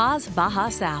in La Paz, Baja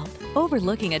South.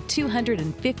 Overlooking a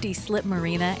 250-slip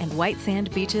marina and white sand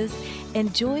beaches,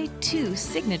 enjoy 2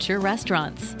 signature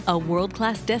restaurants, a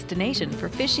world-class destination for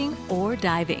fishing or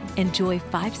diving. Enjoy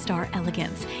 5-star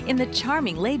elegance in the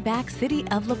charming laid-back city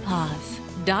of La Paz.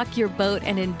 Dock your boat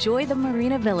and enjoy the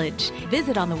Marina Village.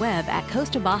 Visit on the web at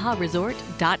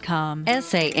CostaBajaResort.com.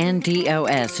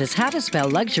 SANDOS is how to spell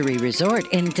luxury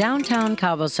resort in downtown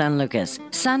Cabo San Lucas.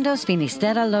 Sandos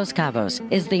Finisterra Los Cabos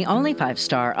is the only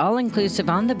 5-star all-inclusive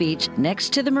on the beach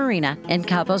next to the marina in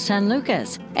Cabo San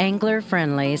Lucas.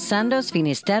 Angler-friendly Sandos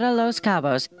Finisterra Los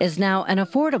Cabos is now an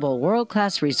affordable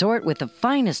world-class resort with the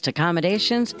finest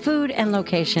accommodations, food, and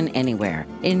location anywhere.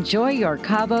 Enjoy your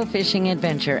Cabo fishing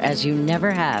adventure as you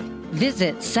never have.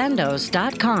 Visit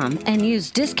sandos.com and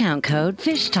use discount code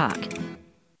FISHTALK.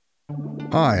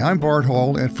 Hi, I'm Bart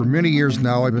Hall, and for many years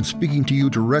now I've been speaking to you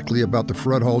directly about the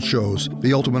Fred Hall shows,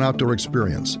 the ultimate outdoor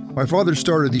experience. My father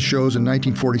started these shows in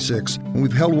 1946, and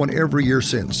we've held one every year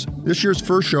since. This year's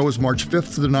first show is March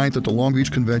 5th to the 9th at the Long Beach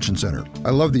Convention Center. I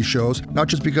love these shows, not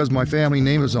just because my family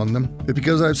name is on them, but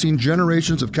because I've seen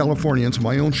generations of Californians,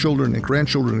 my own children and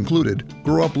grandchildren included,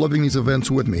 grow up loving these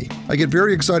events with me. I get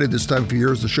very excited this time of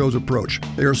year as the shows approach.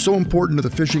 They are so important to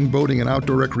the fishing, boating, and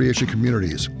outdoor recreation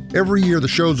communities. Every year the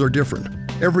shows are different.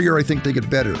 Every year I think they get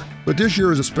better, but this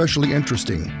year is especially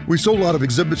interesting. We sold out of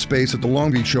exhibit space at the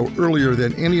Long Beach show earlier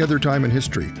than any other time in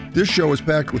history. This show is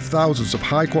packed with thousands of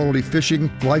high-quality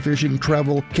fishing, fly fishing,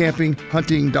 travel, camping,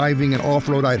 hunting, diving, and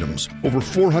off-road items. Over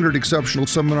 400 exceptional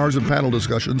seminars and panel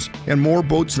discussions, and more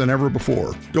boats than ever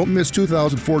before. Don't miss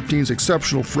 2014's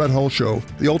exceptional Fred Hall show,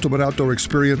 the ultimate outdoor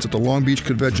experience at the Long Beach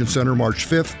Convention Center, March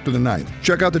 5th to the 9th.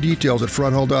 Check out the details at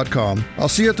fredhall.com. I'll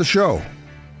see you at the show.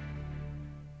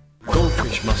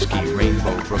 Goldfish, muskie,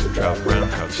 rainbow, brook trout, brown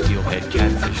trout, steelhead,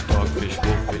 catfish, dogfish,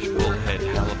 wolffish, bullhead,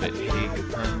 halibut,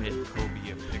 hake, permit,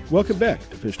 cobia. Welcome back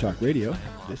to Fish Talk Radio.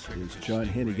 This is John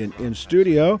Hennigan in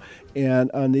studio, and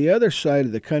on the other side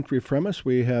of the country from us,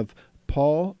 we have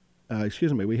John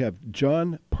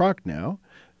Prochnow,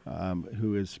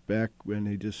 who is back when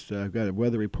he just got a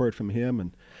weather report from him,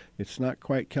 and it's not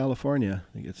quite California.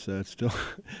 I think it's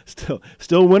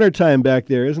still wintertime back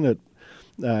there, isn't it?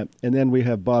 And then we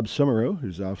have Bob Summerose,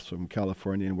 who's off from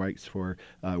California and writes for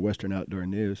Western Outdoor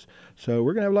News. So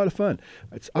we're going to have a lot of fun.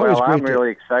 It's always great. I'm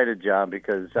really excited, John,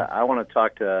 because I want to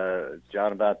talk to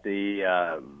John about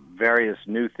the various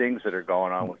new things that are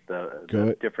going on with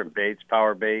the different baits,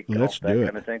 power bait, Let's that do it.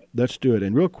 kind of thing? Let's do it.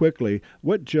 And real quickly,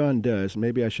 what John does,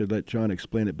 maybe I should let John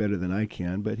explain it better than I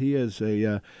can, but he is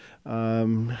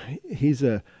he's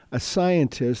a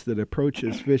scientist that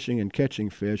approaches fishing and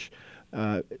catching fish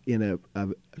in a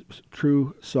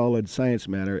true, solid science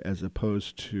manner, as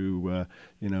opposed to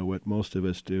what most of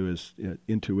us do is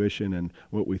intuition and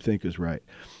what we think is right.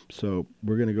 So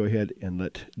we're going to go ahead and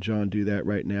let John do that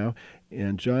right now.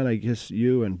 And John, I guess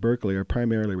you and Berkeley are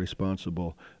primarily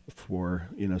responsible for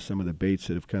some of the baits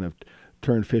that have kind of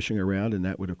turned fishing around, and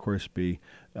that would of course be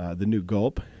the new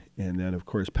Gulp. And then, of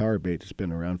course, power bait has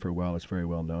been around for a while. It's very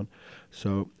well known.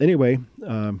 So anyway,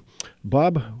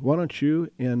 Bob, why don't you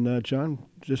and John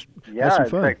just have some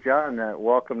fun? Yeah, in fact, John,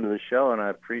 welcome to the show, and I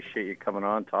appreciate you coming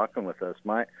on talking with us.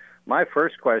 My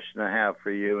first question I have for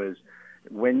you is,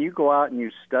 when you go out and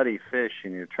you study fish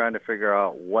and you're trying to figure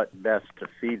out what best to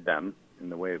feed them in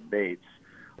the way of baits,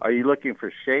 are you looking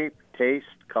for shape, taste,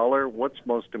 color? What's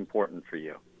most important for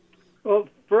you? Well,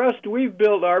 for us, we've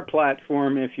built our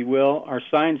platform, if you will, our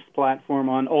science platform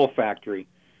on olfactory,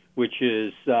 which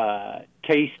is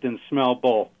taste and smell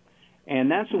both. And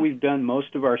that's what we've done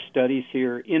most of our studies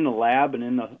here in the lab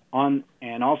and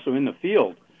and also in the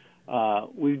field.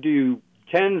 We do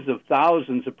tens of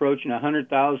thousands, approaching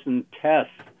 100,000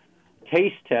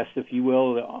 taste tests, if you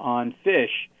will, on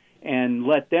fish, and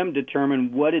let them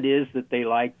determine what it is that they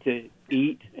like to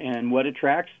eat and what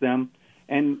attracts them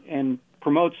and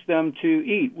promotes them to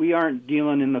eat. We aren't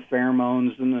dealing in the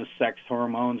pheromones and the sex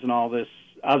hormones and all this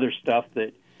other stuff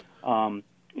that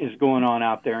is going on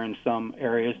out there in some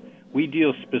areas. We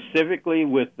deal specifically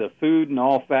with the food and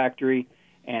olfactory,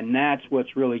 and that's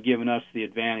what's really given us the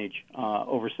advantage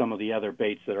over some of the other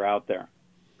baits that are out there.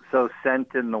 So scent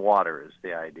in the water is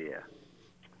the idea.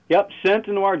 Yep, scent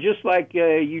in the water, just like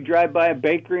you drive by a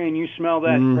bakery and you smell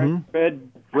that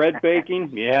bread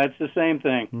baking. Yeah, it's the same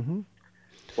thing. Mm-hmm.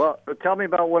 Well, tell me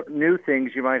about what new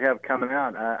things you might have coming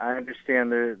out. I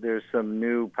understand there's some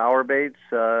new power baits,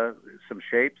 some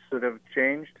shapes that have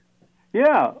changed.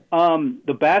 Yeah,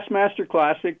 the Bassmaster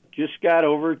Classic just got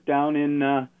over down in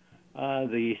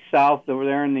the south over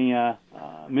there in the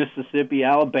Mississippi,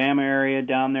 Alabama area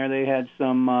down there. They had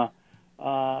some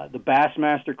the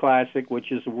Bassmaster Classic, which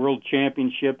is a world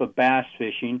championship of bass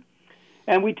fishing.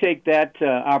 And we take that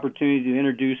opportunity to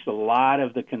introduce a lot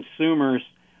of the consumers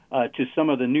to some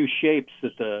of the new shapes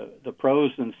that the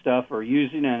pros and stuff are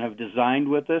using and have designed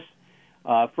with us.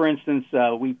 For instance,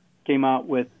 we came out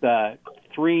with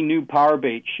 3 new power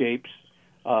bait shapes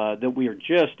that we are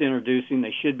just introducing.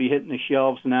 They should be hitting the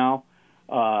shelves now.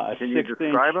 Can you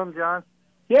describe them, John?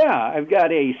 Yeah, I've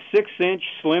got a 6-inch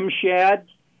Slim Shad,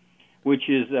 which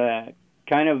is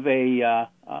kind of a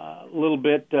little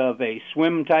bit of a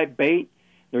swim-type bait.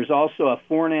 There's also a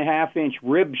 4.5-inch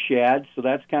Rib Shad, so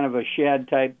that's kind of a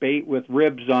shad-type bait with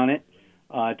ribs on it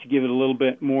to give it a little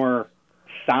bit more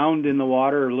sound in the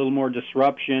water, a little more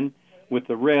disruption with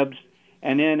the ribs.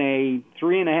 And then a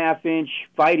 3.5-inch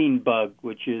Fighting Bug,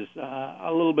 which is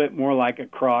a little bit more like a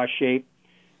craw shape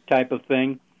type of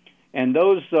thing. And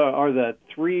those are the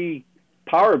 3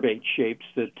 power bait shapes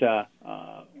that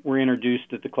were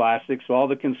introduced at the Classic. So all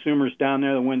the consumers down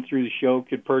there that went through the show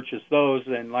could purchase those.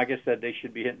 And like I said, they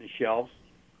should be hitting the shelves.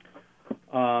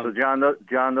 So John,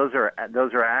 those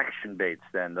are action baits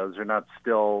then. Those are not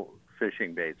still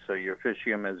fishing baits. So you're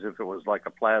fishing them as if it was like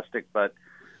a plastic, but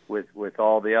with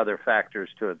all the other factors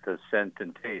to it, the scent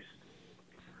and taste.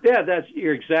 Yeah,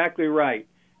 you're exactly right.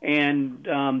 And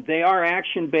they are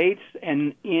action baits,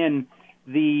 and in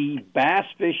the bass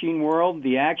fishing world,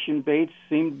 the action baits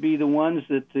seem to be the ones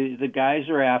that the guys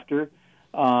are after.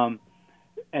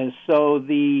 And so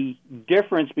the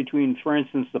difference between, for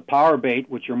instance, the power bait,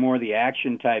 which are more the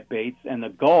action-type baits, and the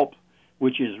Gulp,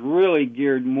 which is really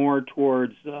geared more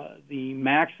towards the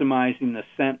maximizing the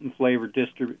scent and flavor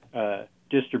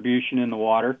distribution in the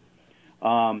water.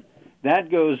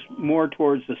 That goes more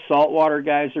towards the saltwater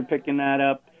guys are picking that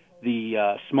up,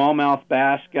 the smallmouth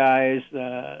bass guys,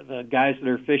 the guys that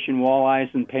are fishing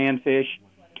walleyes and panfish,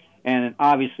 and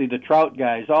obviously the trout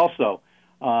guys also,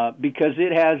 because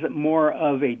it has more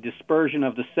of a dispersion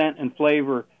of the scent and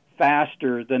flavor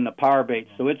faster than the power bait.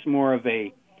 So it's more of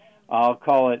a, I'll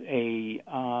call it a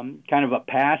kind of a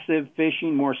passive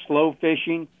fishing, more slow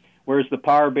fishing, whereas the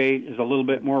power bait is a little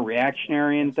bit more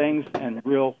reactionary in things and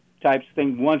real types of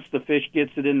things. Once the fish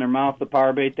gets it in their mouth, the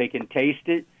power bait, they can taste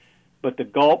it, but the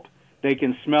Gulp, they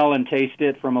can smell and taste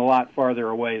it from a lot farther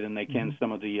away than they can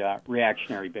some of the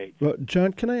reactionary baits. Well,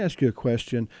 John, can I ask you a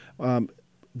question?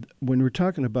 When we're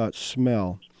talking about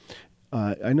smell,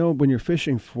 I know when you're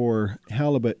fishing for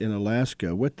halibut in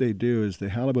Alaska, what they do is the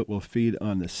halibut will feed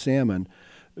on the salmon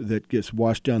that gets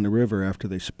washed down the river after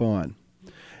they spawn.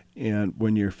 And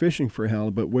when you're fishing for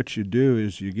halibut, what you do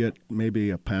is you get maybe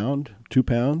a pound, 2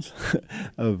 pounds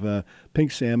of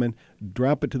pink salmon,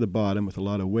 drop it to the bottom with a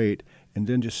lot of weight, and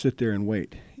then just sit there and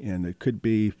wait. And it could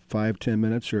be 5-10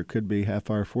 minutes, or it could be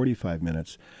half hour, 45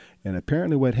 minutes. And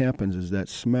apparently what happens is that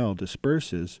smell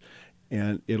disperses,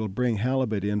 and it'll bring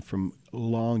halibut in from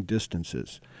long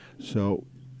distances. So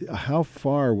how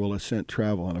far will a scent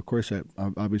travel? And of course,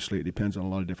 obviously, it depends on a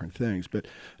lot of different things. But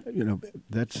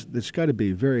that's got to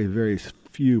be very, very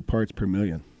few parts per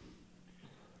million.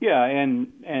 Yeah,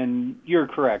 and you're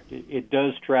correct. It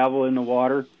does travel in the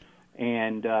water,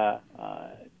 and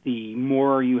the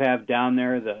more you have down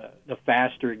there, the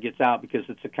faster it gets out because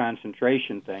it's a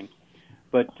concentration thing.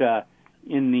 But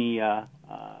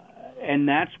and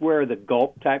that's where the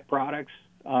gulp type products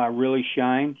really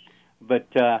shine. But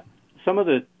some of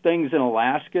the things in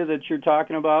Alaska that you're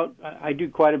talking about, I do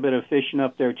quite a bit of fishing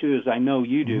up there too, as I know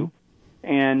you do.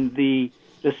 And the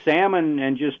salmon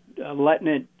and just letting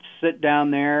it sit down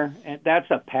there, that's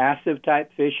a passive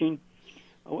type fishing.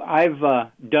 I've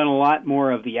done a lot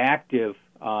more of the active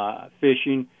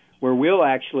fishing, where we'll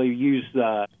actually use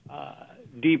the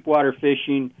deep water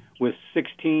fishing with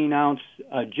 16-ounce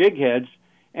jig heads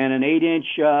and an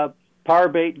 8-inch power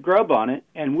bait grub on it,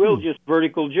 and we'll just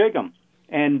vertical jig them.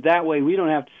 And that way we don't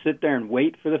have to sit there and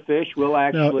wait for the fish. We'll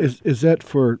actually... Now, is that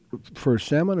for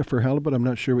salmon or for halibut? I'm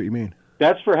not sure what you mean.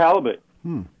 That's for halibut.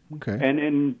 Okay.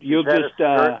 And you'll just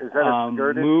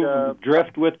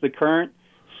drift with the current.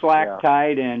 Slack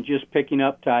tide and just picking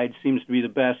up tide seems to be the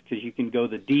best because you can go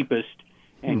the deepest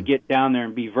and get down there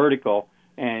and be vertical.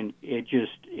 And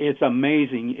it's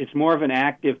amazing. It's more of an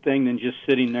active thing than just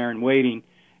sitting there and waiting.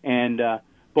 And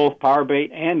both power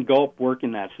bait and gulp work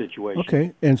in that situation.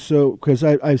 Okay, and so because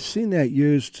I've seen that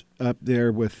used up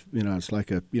there with it's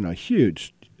like a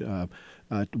huge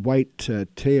white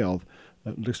tail.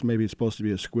 Looks maybe it's supposed to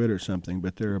be a squid or something,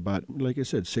 but they're about, like I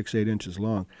said, 6-8 inches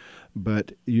long.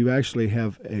 But you actually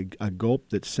have a gulp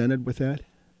that's scented with that?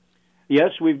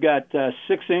 Yes, we've got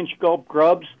 6-inch gulp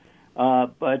grubs,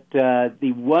 but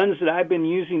the ones that I've been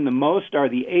using the most are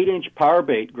the 8-inch power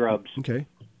bait grubs. Okay.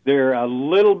 They're a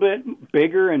little bit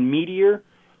bigger and meatier,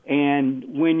 and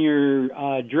when you're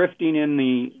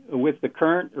drifting with the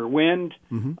current or wind,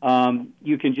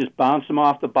 you can just bounce them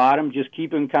off the bottom. Just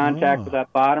keep in contact with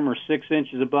that bottom or 6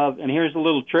 inches above. And here's a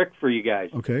little trick for you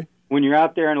guys. Okay. When you're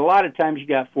out there, and a lot of times you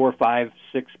got 4, 5,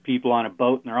 6 people on a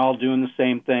boat, and they're all doing the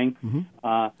same thing.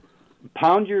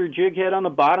 Pound your jig head on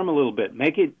the bottom a little bit.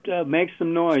 Make it make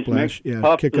some noise. Splash.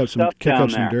 Kick up some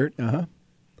dirt.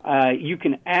 You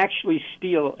can actually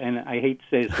steal, and I hate to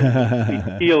say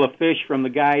this, steal a fish from the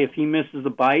guy if he misses a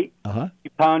bite.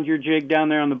 You pound your jig down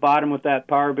there on the bottom with that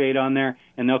power bait on there,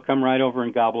 and they'll come right over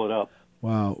and gobble it up.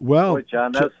 Wow. Well, boy,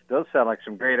 John, those sound like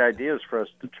some great ideas for us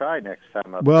to try next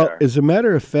time up there. Well, as a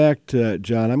matter of fact,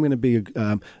 John, I'm going to be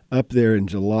up there in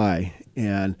July,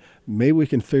 and maybe we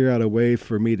can figure out a way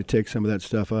for me to take some of that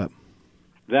stuff up.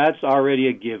 That's already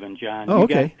a given, John. Oh,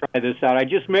 okay. You got to try this out. I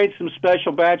just made some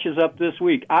special batches up this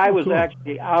week. I was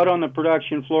actually out on the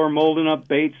production floor molding up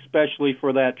baits specially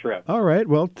for that trip. All right.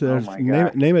 Well,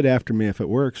 name it after me if it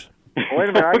works. Wait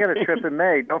a minute. I got a trip in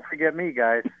May. Don't forget me,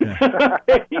 guys.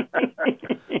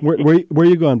 Where are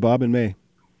you going, Bob, in May?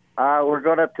 We're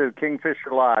going up to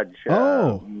Kingfisher Lodge.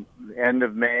 End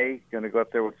of May. Going to go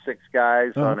up there with 6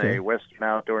 guys on a Western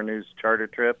Outdoor News charter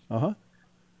trip.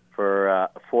 For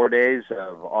 4 days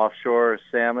of offshore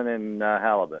salmon and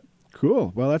halibut.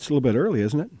 Cool. Well, that's a little bit early,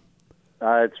 isn't it?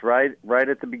 It's right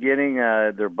at the beginning.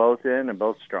 They're both in and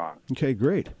both strong. Okay,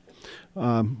 great.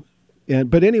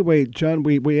 But anyway, John,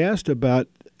 we asked about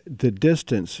the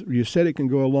distance. You said it can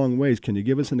go a long ways. Can you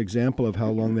give us an example of how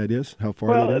long that is, how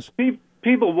far that is?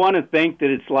 People want to think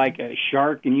that it's like a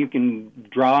shark and you can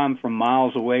draw them from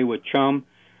miles away with chum.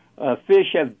 Fish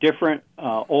have different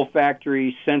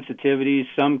olfactory sensitivities.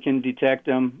 Some can detect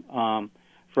them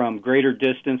from greater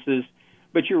distances.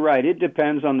 But you're right, it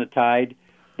depends on the tide.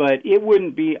 But it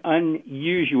wouldn't be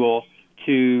unusual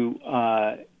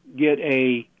to get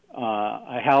a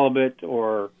halibut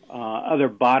or other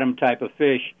bottom type of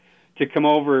fish to come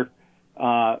over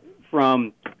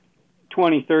from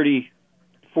 20, 30,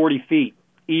 40 feet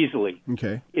easily.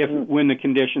 Okay. When the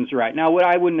conditions are right. Now,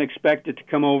 I wouldn't expect it to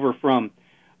come over from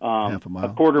half a mile. A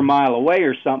quarter mile away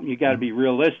or something. You got to be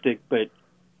realistic, but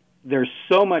there's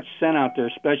so much scent out there,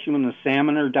 especially when the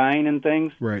salmon are dying and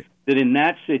things, right, that in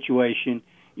that situation,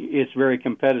 it's very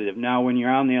competitive. Now, when you're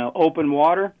on the open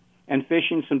water and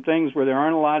fishing some things where there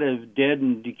aren't a lot of dead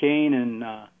and decaying and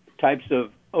types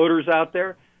of odors out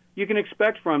there, you can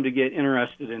expect for them to get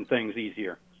interested in things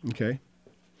easier. Okay.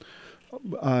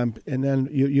 And then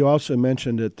you also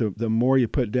mentioned that the more you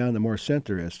put down, the more scent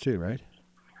there is too, right?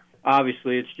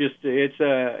 Obviously,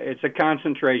 it's a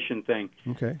concentration thing.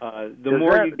 Okay. The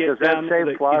more you get down, does that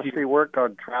same philosophy work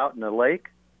on trout in the lake?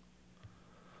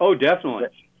 Oh, definitely.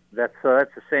 That's the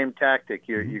same tactic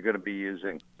you're going to be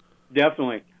using.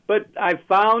 Definitely. But I've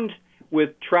found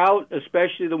with trout,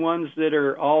 especially the ones that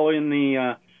are all in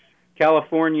the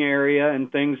California area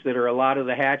and things that are a lot of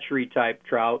the hatchery type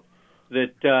trout,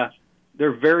 that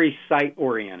they're very sight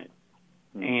oriented.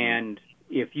 Mm-hmm. And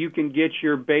if you can get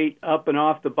your bait up and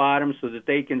off the bottom so that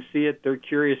they can see it, they're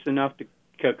curious enough to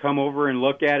come over and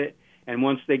look at it. And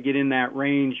once they get in that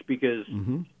range, because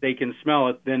they can smell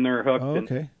it, then they're hooked. Oh,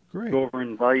 okay, great. Go over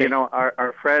and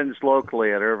our friends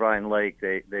locally at Irvine Lake,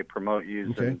 they promote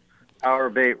using power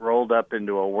bait rolled up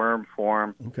into a worm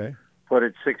form. Okay. Put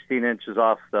it 16 inches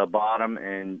off the bottom,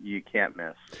 and you can't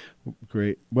miss.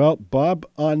 Great. Well, Bob,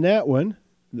 on that one,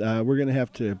 we're going to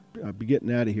have to be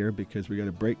getting out of here because we got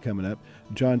a break coming up.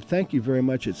 John, thank you very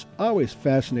much. It's always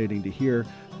fascinating to hear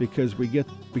because we get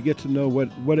to know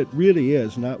what it really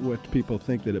is, not what people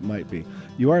think that it might be.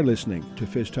 You are listening to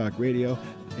Fish Talk Radio,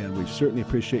 and we certainly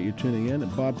appreciate you tuning in.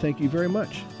 And Bob, thank you very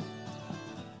much.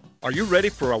 Are you ready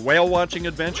for a whale-watching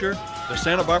adventure? The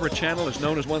Santa Barbara Channel is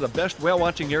known as one of the best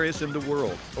whale-watching areas in the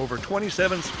world. Over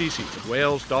 27 species of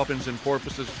whales, dolphins, and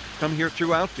porpoises come here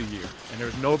throughout the year, and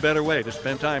there's no better way to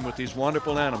spend time with these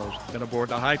wonderful animals than aboard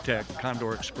the high-tech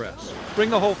Condor Express.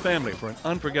 Bring the whole family for an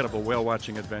unforgettable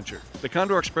whale-watching adventure. The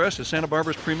Condor Express is Santa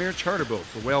Barbara's premier charter boat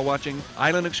for whale-watching,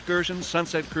 island excursions,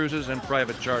 sunset cruises, and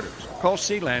private charters. Call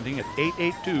Sea Landing at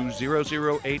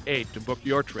 882-0088 to book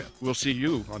your trip. We'll see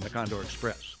you on the Condor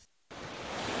Express.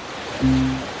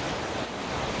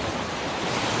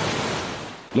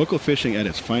 Local fishing at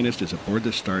its finest is aboard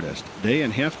the Stardust. Day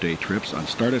and half-day trips on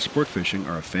Stardust Sport Fishing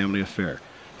are a family affair.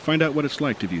 Find out what it's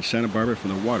like to view Santa Barbara from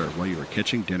the water while you are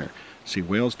catching dinner. See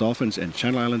whales, dolphins, and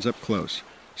Channel Islands up close.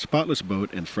 Spotless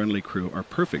boat and friendly crew are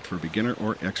perfect for beginner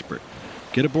or expert.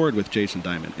 Get aboard with Jason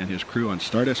Diamond and his crew on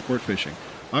Stardust Sport Fishing,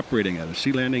 operating at a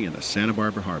Sea Landing in the Santa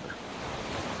Barbara Harbor.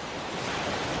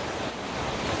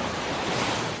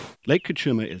 Lake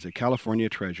Cachuma is a California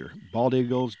treasure. Bald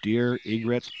eagles, deer,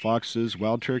 egrets, foxes,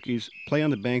 wild turkeys play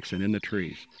on the banks and in the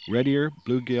trees. Red ear,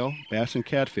 bluegill, bass, and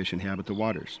catfish inhabit the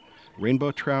waters. Rainbow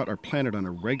trout are planted on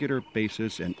a regular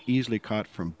basis and easily caught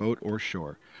from boat or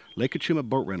shore. Lake Cachuma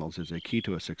Boat Rentals is a key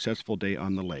to a successful day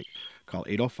on the lake. Call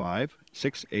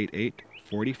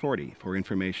 805-688-4040 for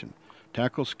information.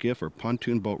 Tackle, skiff, or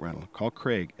pontoon boat rental. Call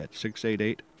Craig at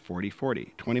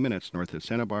 688-4040, 20 minutes north of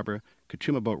Santa Barbara.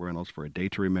 Cachuma Boat Rentals for a day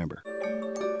to remember.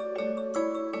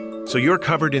 So you're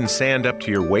covered in sand up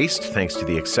to your waist thanks to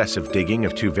the excessive digging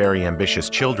of two very ambitious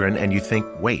children, and you think,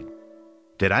 wait,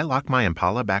 did I lock my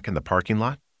Impala back in the parking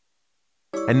lot?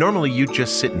 And normally you'd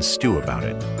just sit and stew about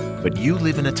it. But you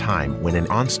live in a time when an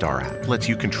OnStar app lets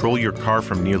you control your car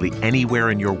from nearly anywhere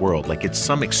in your world like it's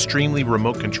some extremely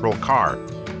remote control car,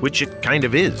 which it kind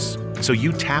of is. So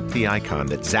you tap the icon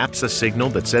that zaps a signal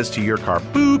that says to your car,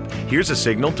 boop, here's a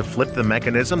signal to flip the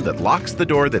mechanism that locks the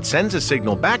door that sends a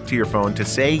signal back to your phone to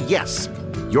say, yes,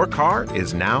 your car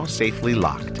is now safely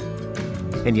locked.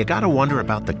 And you gotta wonder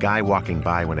about the guy walking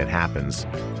by when it happens.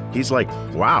 He's like,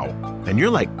 wow. And you're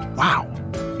like, wow.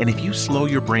 And if you slow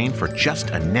your brain for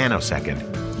just a nanosecond,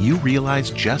 you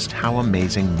realize just how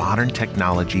amazing modern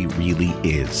technology really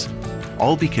is.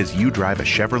 All because you drive a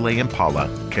Chevrolet Impala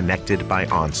connected by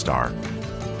OnStar.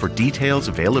 For details,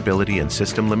 availability, and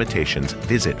system limitations,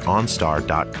 visit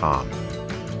OnStar.com.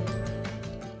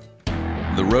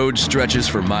 The road stretches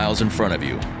for miles in front of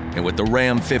you, and with the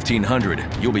Ram 1500,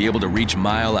 you'll be able to reach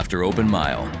mile after open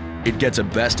mile. It gets a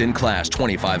best-in-class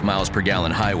 25 miles per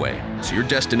gallon highway, so your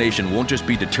destination won't just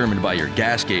be determined by your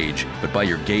gas gauge, but by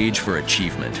your gauge for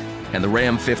achievement. And the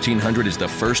Ram 1500 is the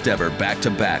first ever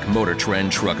back-to-back Motor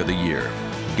Trend Truck of the Year.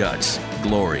 Guts,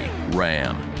 glory,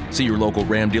 Ram. See your local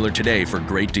Ram dealer today for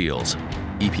great deals.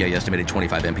 EPA estimated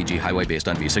 25 mpg highway based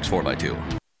on V6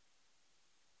 4x2.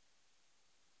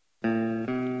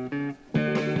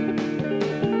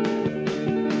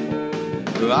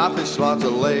 I fish lots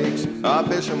of lakes, I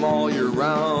fish them all year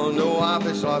round. Oh, I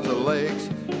fish lots of lakes,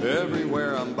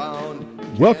 everywhere I'm bound.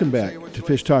 Welcome back to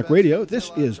Fish Talk Radio.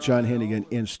 This is John Hennigan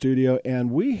in studio,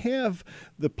 and we have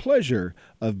the pleasure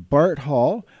of Bart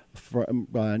Hall,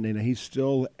 and he's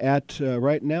still at,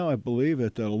 right now, I believe,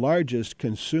 at the largest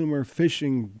consumer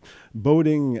fishing,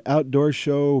 boating, outdoor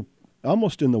show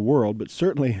almost in the world, but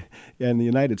certainly in the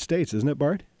United States, isn't it,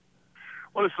 Bart?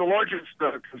 Well, it's the largest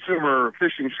consumer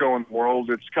fishing show in the world.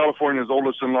 It's California's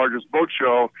oldest and largest boat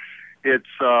show. It's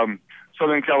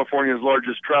Southern California's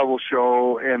largest travel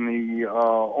show and the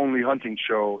only hunting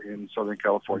show in Southern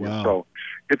California. Wow. So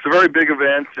it's a very big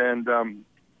event, and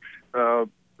the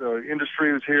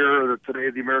industry is here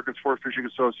today. The American Sport Fishing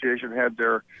Association had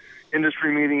their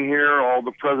industry meeting here. All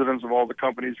the presidents of all the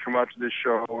companies come out to this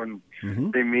show, and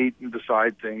they meet and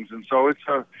decide things. And so it's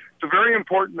a very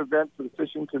important event for the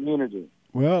fishing community.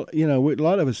 Well, a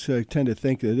lot of us tend to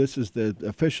think that this is the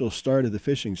official start of the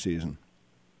fishing season.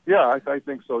 Yeah, I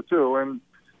think so too. And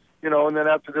and then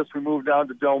after this, we move down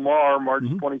to Del Mar, March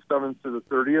 27th to the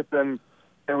 30th,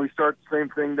 and we start the same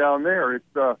thing down there. It's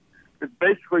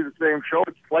basically the same show.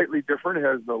 It's slightly different. It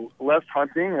has less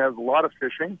hunting, has a lot of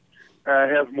fishing,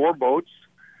 has more boats,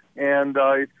 and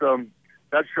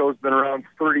that show's been around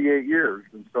 38 years.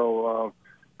 And so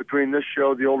between this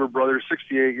show, the older brother,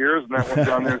 68 years, and that one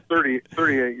down there,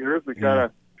 38 years, we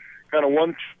kind of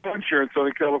won punch here in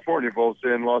Southern California, both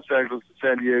in Los Angeles and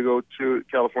San Diego,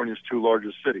 California's two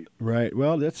largest cities. Right.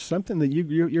 Well, that's something that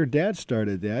your dad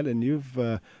started that, and you've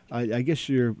I guess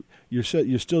you're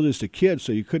still just a kid,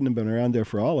 so you couldn't have been around there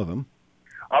for all of them.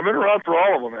 I've been around for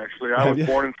all of them, actually. I was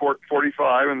born in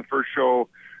 45, and the first show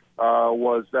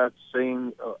was that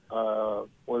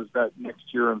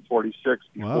next year in 46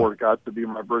 before it got to be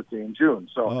my birthday in June.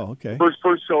 So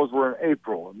first shows were in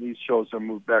April, and these shows have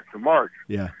moved back to March.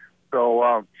 Yeah.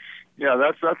 So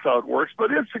that's how it works.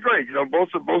 But it's great.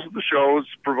 Both of the shows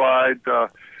provide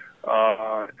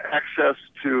access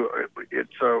to it.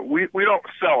 We don't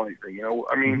sell anything.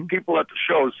 I mean, people at the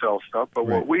shows sell stuff, but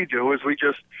what we do is we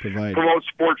just promote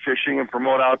sport fishing and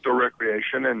promote outdoor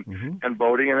recreation and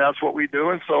boating, and that's what we do.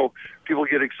 And so people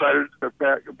get excited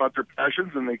about their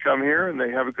passions, and they come here and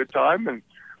they have a good time. And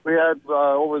we had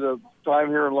over the time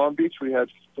here in Long Beach, we had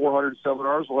 400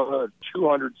 seminars. We'll have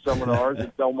 200 seminars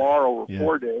at Del Mar over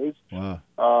 4 days. Wow.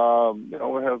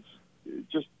 We have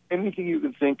just anything you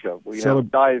can think of. We have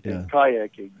diving,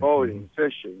 kayaking, boating,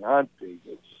 fishing, hunting,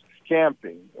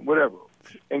 camping, whatever.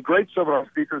 And great seminar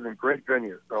speakers and great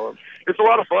venues. So it's a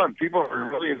lot of fun. People are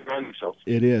really enjoying themselves.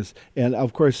 It is. And,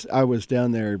 of course, I was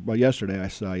down there, yesterday I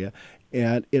saw you.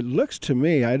 And it looks to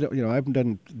me, I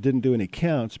didn't do any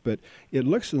counts, but it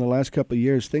looks in the last couple of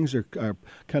years things are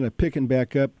kind of picking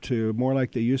back up to more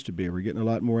like they used to be. We're getting a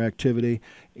lot more activity,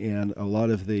 and a lot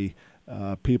of the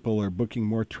people are booking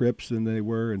more trips than they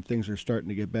were, and things are starting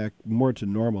to get back more to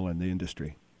normal in the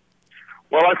industry.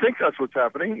 Well, I think that's what's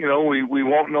happening. We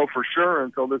won't know for sure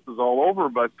until this is all over,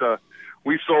 but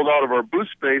we sold out of our booth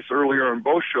space earlier in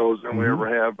both shows than we ever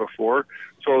have before.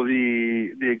 So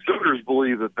the exhibitors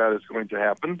believe that is going to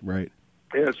happen. Right.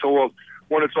 And so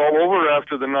when it's all over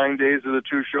after the 9 days of the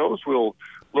two shows, we'll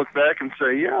look back and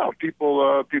say, people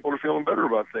are feeling better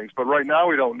about things. But right now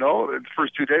we don't know. The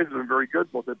first 2 days have been very good,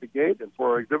 both at the gate and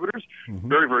for our exhibitors.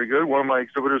 Very, very good. One of my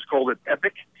exhibitors called it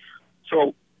epic.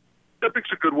 So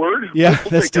epic's a good word. Yeah,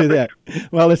 let's do that.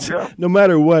 Well, no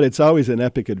matter what, it's always an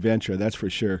epic adventure, that's for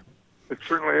sure. It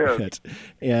certainly is.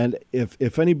 And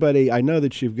if anybody, I know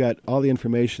that you've got all the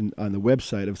information on the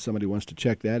website if somebody wants to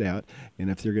check that out. And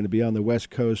if they're going to be on the West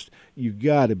Coast, you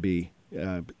got to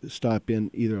stop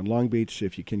in either in Long Beach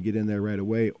if you can get in there right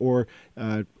away, or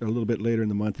a little bit later in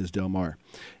the month is Del Mar.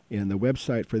 And the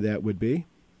website for that would be?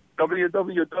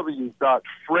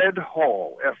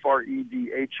 www.fredhall,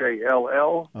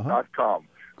 FREDHALL.com.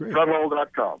 Great.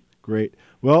 FredHall.com. Great.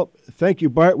 Well, thank you,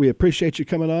 Bart. We appreciate you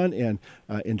coming on, and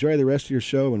enjoy the rest of your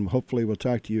show, and hopefully we'll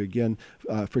talk to you again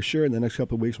for sure in the next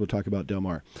couple of weeks. We'll talk about Del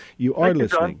Mar. You are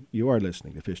listening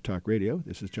to Fish Talk Radio.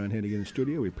 This is John Hennigan in the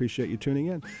studio. We appreciate you tuning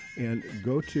in. And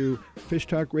go to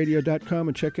fishtalkradio.com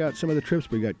and check out some of the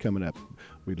trips we got coming up.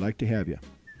 We'd like to have you.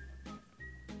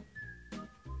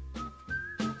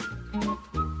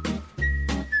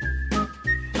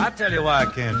 I tell you why I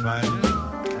can't find you.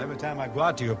 Every time I go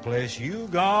out to your place, you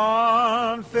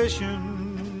gone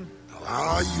fishing.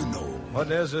 How you know? But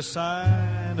there's a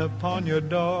sign upon your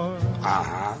door.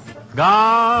 Uh-huh.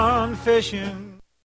 Gone fishing.